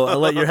 So I'll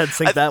let your head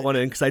sink that one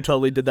in, because I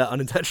totally did that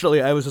unintentionally.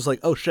 I was just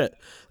like, oh shit,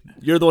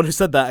 you're the one who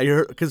said that.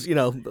 Because,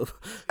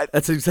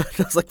 that's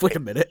exactly, I was like, wait a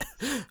minute.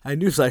 I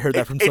knew I heard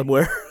that from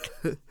somewhere.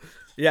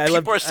 Yeah, I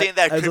was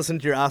listening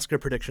to your Oscar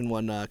prediction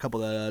one a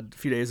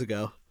few days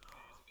ago.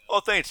 Oh,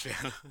 thanks,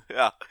 man.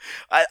 Yeah.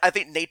 I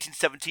think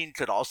 1917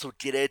 could also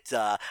get it.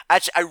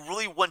 Actually, I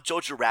really want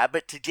Jojo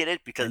Rabbit to get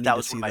it because that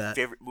was one of my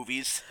favorite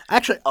movies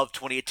of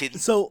 2018.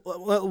 So,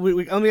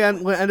 let me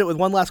end it with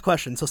one last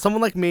question. So,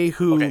 someone like me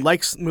who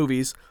likes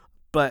movies,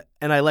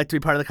 and I like to be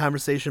part of the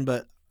conversation,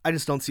 but I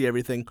just don't see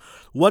everything.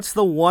 What's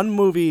the one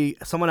movie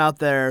someone out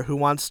there who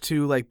wants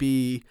to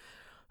be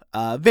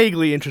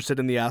vaguely interested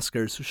in the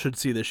Oscars should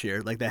see this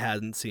year, like they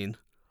hadn't seen?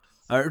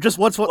 Or just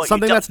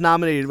something that's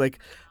nominated, like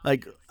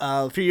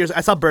a few years.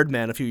 I saw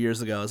Birdman a few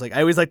years ago. I was like, I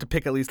always like to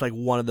pick at least like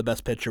one of the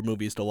Best Picture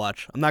movies to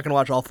watch. I'm not gonna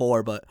watch all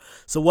four, but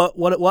so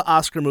what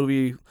Oscar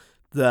movie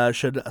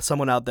should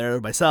someone out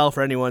there, myself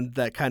or anyone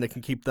that kind of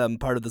can keep them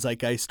part of the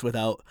zeitgeist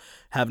without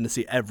having to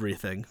see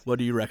everything? What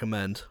do you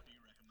recommend?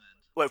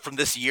 What, from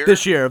this year?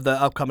 This year of the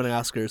upcoming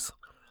Oscars.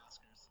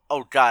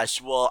 Oh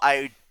gosh, well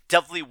I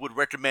definitely would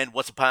recommend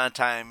Once Upon a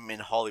Time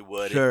in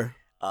Hollywood. Sure.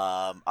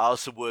 I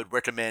also would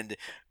recommend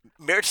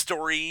Marriage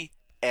Story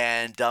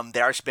and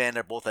The Irishman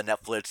are both on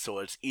Netflix, so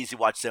it's easy to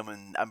watch them,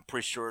 and I'm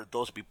pretty sure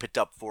those will be picked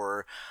up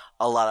for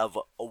a lot of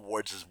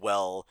awards as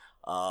well.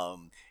 Yeah,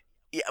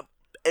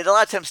 and a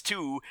lot of times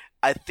too,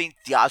 I think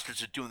the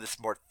Oscars are doing the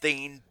smart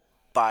thing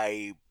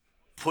by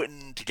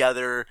putting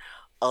together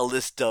a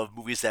list of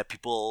movies that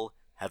people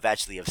have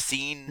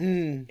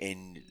seen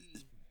in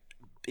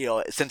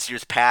since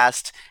years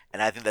past,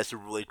 and I think that's a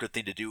really good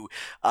thing to do.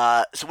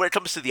 So when it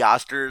comes to the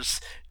Oscars,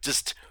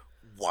 just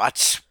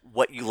watch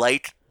what you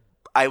like.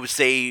 I would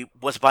say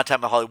Once Upon a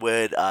Time in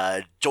Hollywood,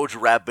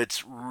 Jojo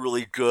Rabbit's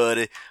really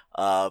good.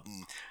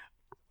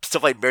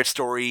 Stuff like Marriage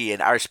Story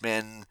and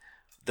Irishman,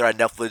 they're on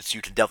Netflix.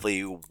 You can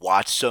definitely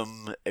watch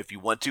them if you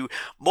want to.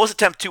 Most of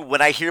the time, too,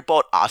 when I hear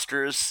about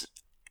Oscars,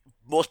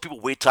 most people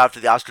wait till after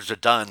the Oscars are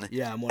done,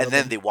 and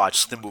then they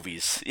watch the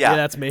movies. Yeah,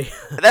 that's me.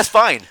 And that's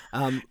fine.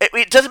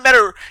 It doesn't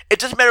matter. It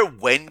doesn't matter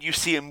when you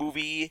see a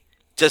movie,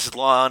 just as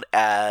long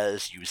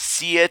as you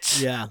see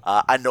it. Yeah.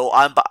 I know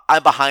I'm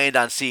behind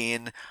on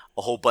seeing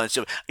a whole bunch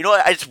of. You know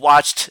what I just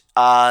watched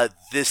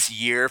this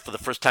year for the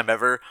first time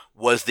ever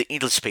was The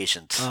English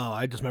Patient. Oh,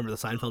 I just remember the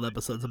Seinfeld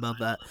episodes about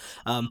that.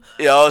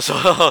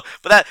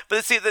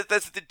 But see,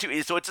 that's the thing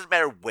too. So it doesn't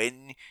matter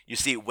when you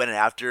see it, when and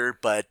after,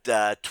 but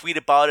tweet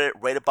about it,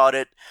 write about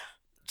it,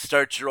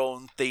 start your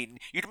own thing.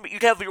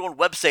 You'd have your own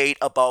website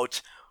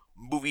about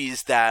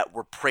movies that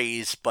were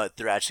praised, but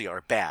they actually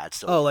are bad.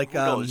 So who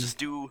knows? Just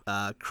do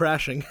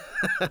Crashing.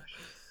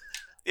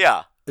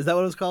 Yeah. Is that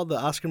what it was called? The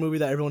Oscar movie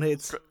that everyone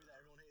hates?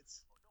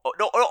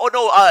 No.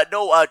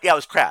 Yeah, it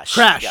was Crash.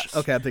 Yes.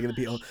 Okay, I'm thinking of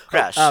people.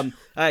 Crash.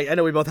 I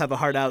know we both have a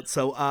heart out.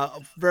 So,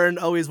 Vern,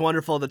 always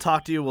wonderful to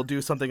talk to you. We'll do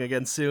something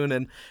again soon.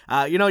 And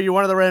you're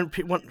one of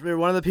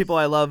the people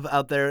I love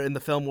out there in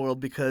the film world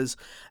because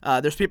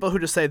there's people who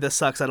just say this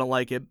sucks, I don't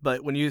like it.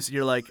 But when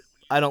you're like,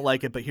 I don't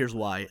like it, but here's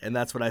why, and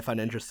that's what I find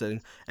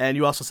interesting. And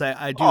you also say,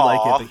 I do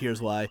like it, but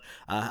here's why.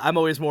 I'm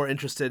always more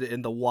interested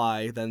in the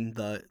why than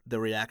the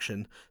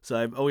reaction. So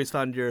I've always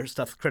found your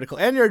stuff critical,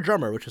 and you're a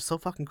drummer, which is so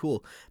fucking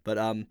cool. But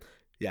I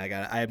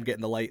am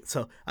getting the light.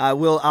 So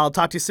I'll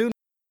talk to you soon.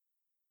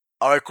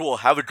 All right, cool.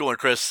 Have a good one,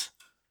 Chris.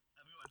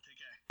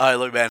 All right,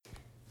 look, man.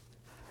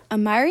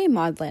 Amari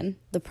Maudlin,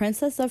 the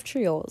Princess of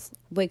Trioles,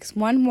 wakes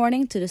one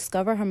morning to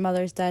discover her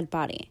mother's dead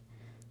body.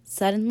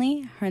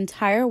 Suddenly, her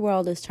entire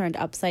world is turned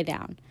upside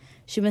down.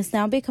 She must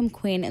now become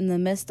queen in the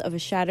midst of a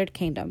shattered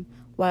kingdom,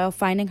 while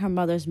finding her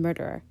mother's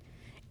murderer.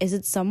 Is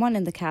it someone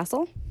in the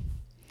castle?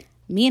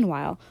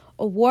 Meanwhile,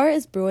 a war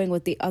is brewing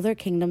with the other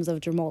kingdoms of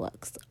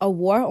Dromolux, a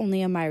war only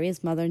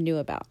Amiri's mother knew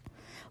about.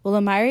 Will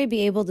Amiri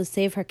be able to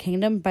save her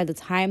kingdom by the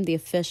time the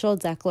official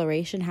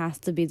declaration has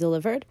to be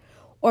delivered?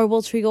 Or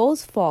will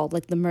Trioles fall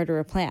like the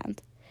murderer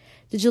planned?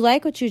 Did you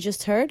like what you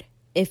just heard?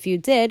 If you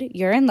did,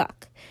 you're in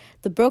luck.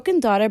 The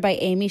Broken Daughter by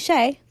Amy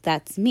Shea,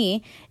 that's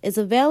me, is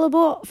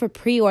available for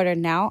pre-order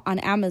now on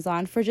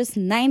Amazon for just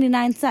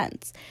 99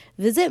 cents.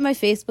 Visit my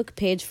Facebook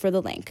page for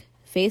the link,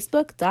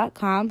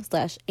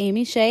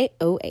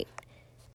 facebook.com/AmyShea08.